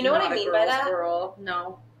is. She's Do you know what I mean by that? Girl.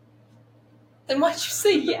 No. Then why'd you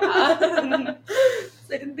say yeah? I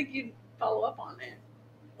didn't think you'd follow up on it.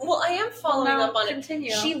 Well, I am following up on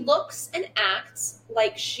continue. It. She looks and acts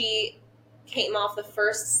like she came off the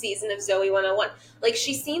first season of Zoe 101. Like,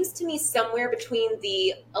 she seems to me somewhere between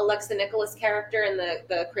the Alexa Nicholas character and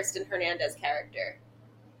the Kristen Hernandez character.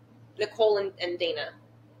 Nicole and Dana.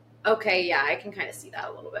 Okay, yeah, I can kind of see that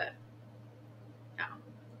a little bit. Yeah.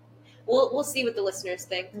 We'll see what the listeners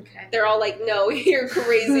think. Okay. They're all like, no, you're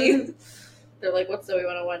crazy. They're like, what's Zoe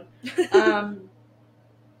 101?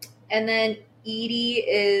 And then Edie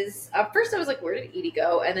is, first I was like, where did Edie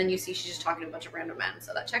go? And then you see she's just talking to a bunch of random men,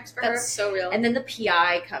 so that checks for her. That's so real. And then the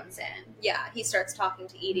PI comes in. Yeah, he starts talking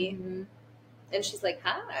to Edie. Mm-hmm. And she's like,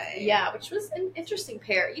 hi. Yeah, which was an interesting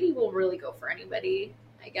pair. Edie will really go for anybody,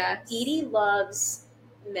 I guess. Edie loves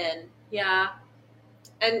men. Yeah.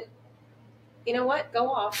 And you know what? Go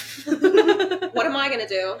off. What am I going to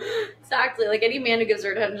do? Exactly. Like, any man who gives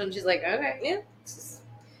her attention, she's like, okay. Yeah.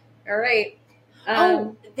 All right.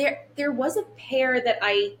 There was a pair that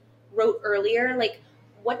I wrote earlier. Like,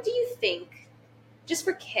 what do you think just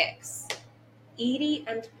for kicks, Edie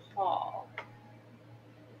and Paul.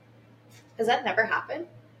 Has that never happened?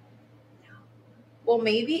 No. Well,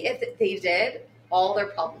 maybe if they did, all their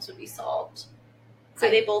problems would be solved. So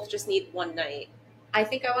they both just need one night. I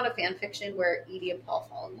think I want a fan fiction where Edie and Paul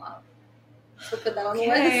fall in love. So put that on the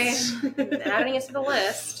list. Adding it to the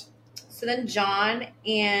list. So then John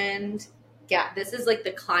and this is like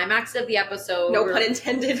the climax of the episode. No pun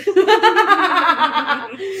intended.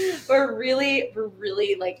 we're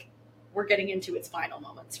really like we're getting into its final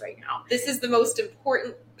moments right now. This is the most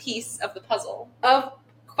important piece of the puzzle of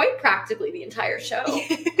quite practically the entire show.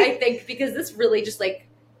 I think because this really just like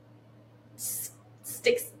this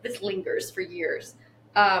lingers for years.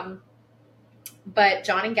 But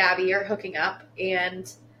John and Gabby are hooking up,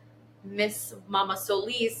 and Miss Mama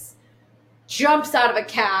Solis jumps out of a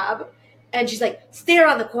cab, and she's like, "Stay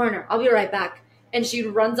around the corner. I'll be right back." And she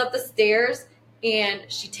runs up the stairs,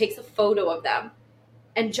 and she takes a photo of them.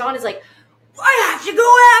 And John is like, "I have to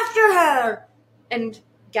go after her." And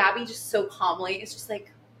Gabby just so calmly is just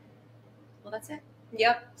like, "Well, that's it."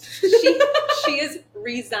 Yep. She is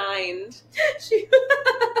resigned.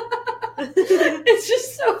 It's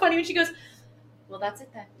just so funny when she goes, "Well, that's it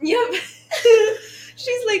then." Yep.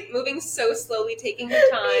 She's like moving so slowly, taking her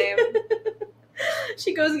time.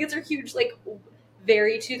 She goes and gets her huge, like,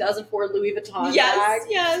 very 2004 Louis Vuitton bag.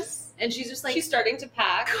 Yes. And she's just like, she's starting to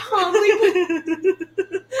pack. Calmly.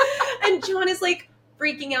 And John is like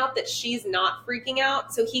freaking out that she's not freaking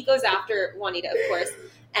out. So he goes after Juanita, of course,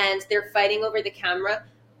 and they're fighting over the camera.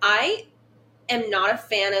 I am not a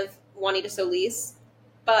fan of Juanita Solis,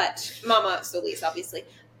 but Mama Solis, obviously.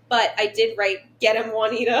 But I did write, "Get him,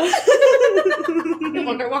 Juanita." I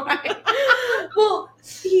wonder why. Well,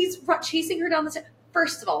 he's chasing her down the stairs.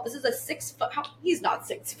 First of all, this is a 6 foot. He's not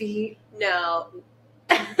 6 feet. No.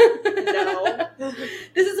 No.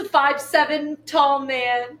 This is a 5'7" tall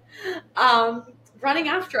man. Running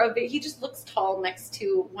after he just looks tall next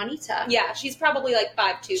to Juanita. Yeah, she's probably like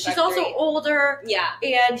 5'2". She's also older. Yeah.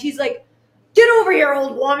 And he's like, "Get over here,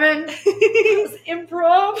 old woman." It was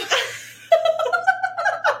improv.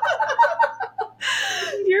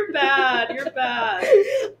 You're bad. You're bad.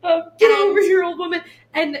 Get over here, old woman.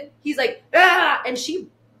 And he's like, "Ah!" And she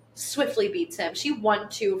swiftly beats him. She 1,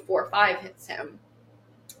 2, 4, 5 hits him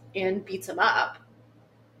and beats him up.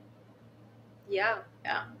 Yeah.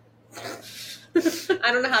 Yeah.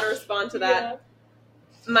 I don't know how to respond to that. Yeah.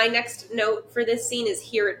 My next note for this scene is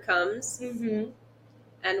 "Here it comes." Mm-hmm.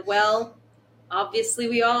 And well, obviously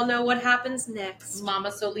we all know what happens next.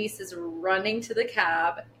 Mama Solis is running to the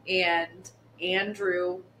cab, and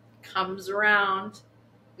Andrew comes around.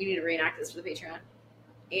 We need to reenact this for the Patreon.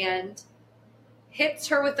 And hits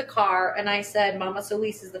her with the car. And I said, Mama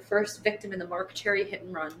Solis is the first victim in the Mark Cherry hit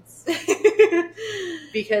and runs.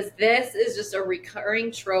 Because this is just a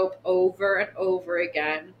recurring trope over and over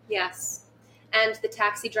again. Yes. And the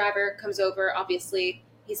taxi driver comes over, obviously.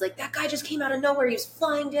 He's like, "That guy just came out of nowhere. He was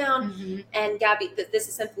flying down." Mm-hmm. And Gabby, this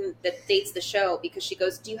is something that dates the show, because she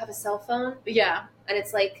goes, "Do you have a cell phone?" Yeah. And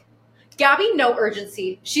it's like, Gabby, no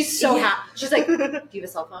urgency. She's so happy. She's like, "Do you have a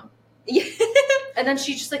cell phone?" Yeah. And then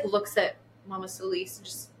she just like looks at Mama Solis and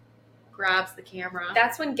just grabs the camera.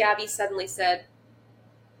 That's when Gabby suddenly said,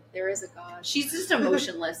 "There is a God." She's just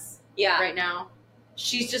emotionless. Yeah. Right now.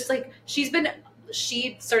 She's just like, she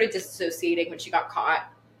started disassociating when she got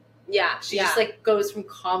caught. Yeah. She just like goes from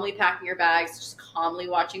calmly packing her bags to just calmly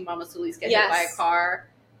watching Mama Solis get hit by a car.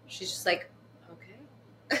 She's just like, okay.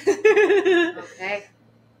 Okay.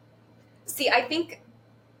 See, I think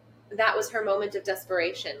that was her moment of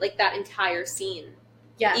desperation, like that entire scene.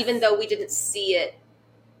 Yes. Even though we didn't see it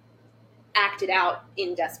acted out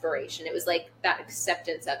in desperation, it was like that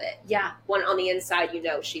acceptance of it. Yeah. When on the inside, you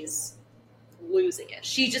know, she's losing it.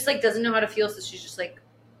 She just like doesn't know how to feel, so she's just like,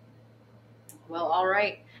 well, all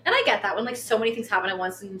right. And I get that when like so many things happen at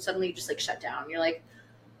once and suddenly you just like shut down. You're like,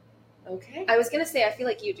 okay. I was gonna say, I feel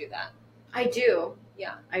like you do that. I do.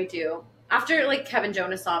 Yeah, I do. After like Kevin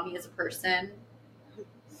Jonas saw me as a person,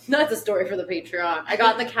 that's a story for the Patreon. I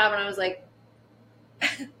got in the cab and I was like,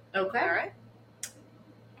 okay, all right.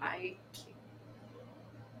 I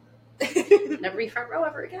never be front row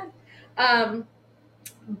ever again.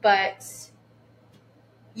 But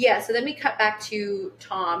yeah, so then we cut back to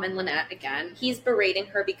Tom and Lynette again. He's berating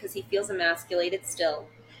her because he feels emasculated still.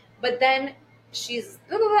 But then she's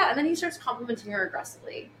blah, blah, blah, and then he starts complimenting her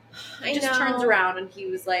aggressively. He just turns around and he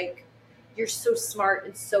was like, "You're so smart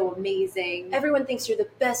and so amazing. Everyone thinks you're the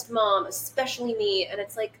best mom, especially me." And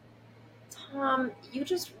it's like, Tom, you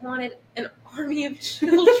just wanted an army of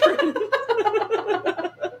children.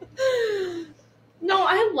 No,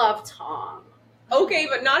 I love Tom. Okay,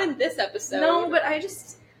 but not in this episode. No, but I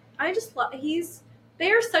just love,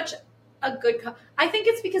 they are such a good couple. I think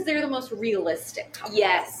it's because they're the most realistic couple.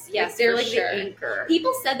 Yes, Like, they're for like sure. the anchor.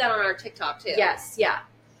 People said that on our TikTok too. Yes, yeah.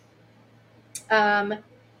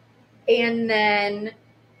 And then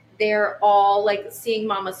they're all like seeing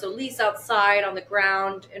Mama Solis outside on the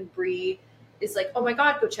ground, and Bree is like, "Oh my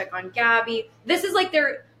God, go check on Gabby." This is like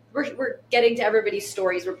we're getting to everybody's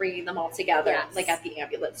stories. We're bringing them all together, Yes. like at the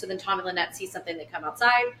ambulance. So then Tom and Lynette see something. They come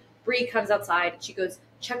outside. Bree comes outside. And she goes,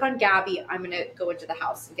 "Check on Gabby. I'm gonna go into the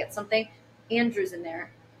house and get something." Andrew's in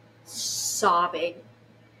there, sobbing,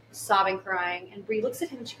 crying, and Bree looks at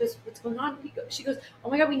him and she goes, "What's going on?" She goes, "Oh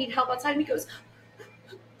my God, we need help outside." And he goes,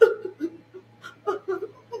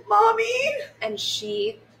 "Mommy," and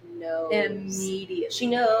she knows immediately. She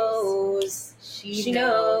knows. She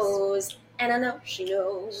knows. And I know she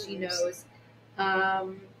knows. She knows.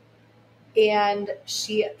 And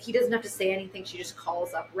he doesn't have to say anything. She just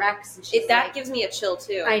calls up Rex, and she's That like, gives me a chill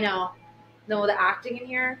too. I know. No, the acting in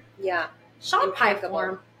here. Yeah. Sean Impeccable.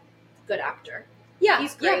 Pyform, good actor. Yeah.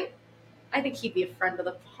 He's great. I think he'd be a friend of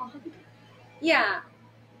the pod. Yeah.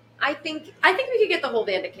 I think we could get the whole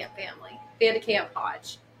Vandekamp family. Vandekamp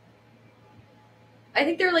Hodge. I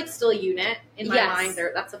think they're like still a unit in my mind.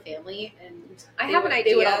 That's a family, and I have an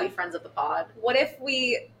idea. They would all be friends of the pod. What if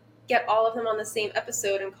we get all of them on the same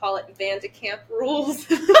episode and call it Vandekamp Rules?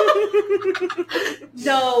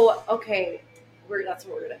 No, okay, that's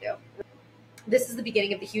what we're gonna do. This is the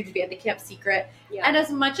beginning of the huge Vandekamp secret, and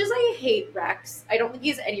as much as I hate Rex, I don't think he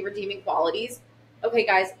has any redeeming qualities. Okay,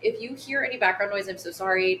 guys, if you hear any background noise, I'm so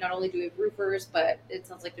sorry. Not only do we have roofers, but it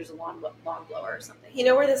sounds like there's a lawn blower or something. You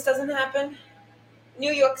know where this doesn't happen?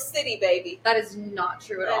 New York City, baby. That is not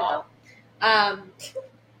true at all.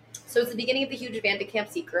 So it's the beginning of the huge Vandekamp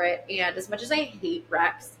secret, and as much as I hate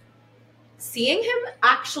Rex, seeing him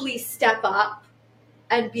actually step up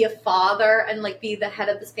and be a father and like be the head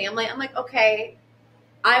of this family, I'm like, okay,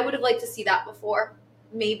 I would have liked to see that before.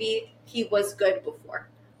 Maybe he was good before,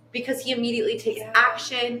 because he immediately takes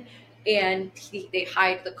action, and they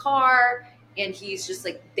hide the car, and he's just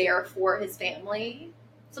like there for his family.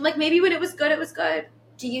 So I'm like, maybe when it was good, it was good.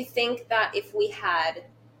 Do you think that if we had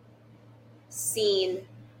seen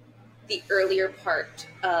the earlier part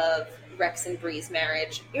of Rex and Bree's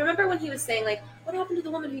marriage, you remember when he was saying, like, what happened to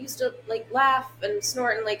the woman who used to, like, laugh and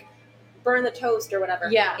snort and, like, burn the toast or whatever?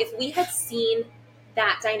 Yeah. If we had seen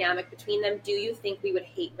that dynamic between them, do you think we would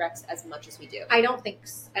hate Rex as much as we do? I don't think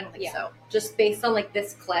so. Just based on, like,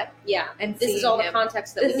 this clip. Yeah. And this is all the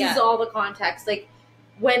context that we get. This is all the context. Like,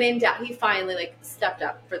 when in doubt, he finally, like, stepped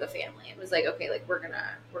up for the family and was like, okay, like, we're gonna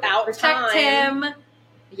protect him.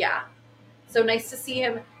 Yeah. So nice to see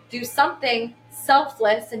him do something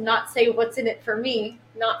selfless and not say what's in it for me.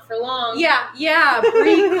 Not for long. Yeah.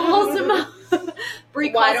 Bree calls him up.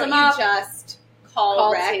 Why don't you just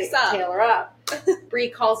call Rex up? Taylor up. Bree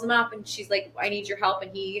calls him up, and she's like, I need your help.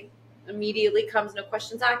 And he immediately comes, no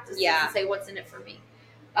questions asked, to say what's in it for me.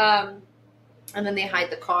 And then they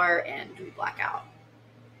hide the car, and we black out.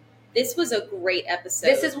 This was a great episode.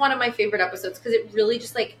 This is one of my favorite episodes because it really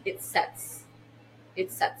just like it sets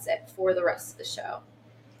it for the rest of the show.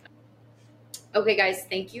 Okay, guys,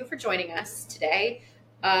 thank you for joining us today.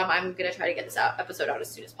 I'm gonna try to get this episode out as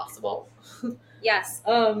soon as possible. Yes.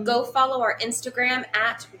 Go follow our Instagram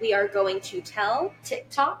at We Are Going to Tell.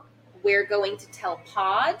 TikTok, We're Going to Tell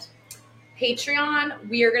Pod. Patreon,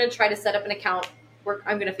 we are gonna try to set up an account.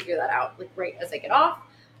 I'm gonna figure that out like right as I get off.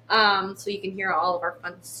 So you can hear all of our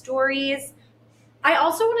fun stories. I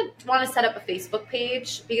also want to set up a Facebook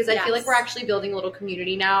page because I feel like we're actually building a little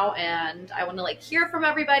community now, and I want to like hear from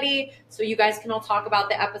everybody so you guys can all talk about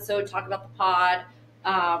the episode, talk about the pod,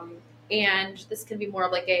 and this can be more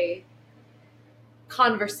of like a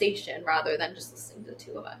conversation rather than just listening to the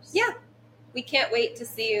two of us. Yeah. We can't wait to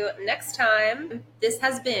see you next time. This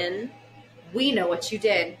has been We Know What You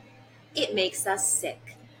Did. It Makes Us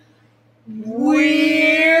Sick.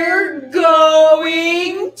 We're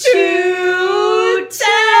going to tell.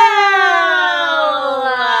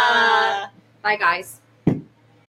 Bye, guys.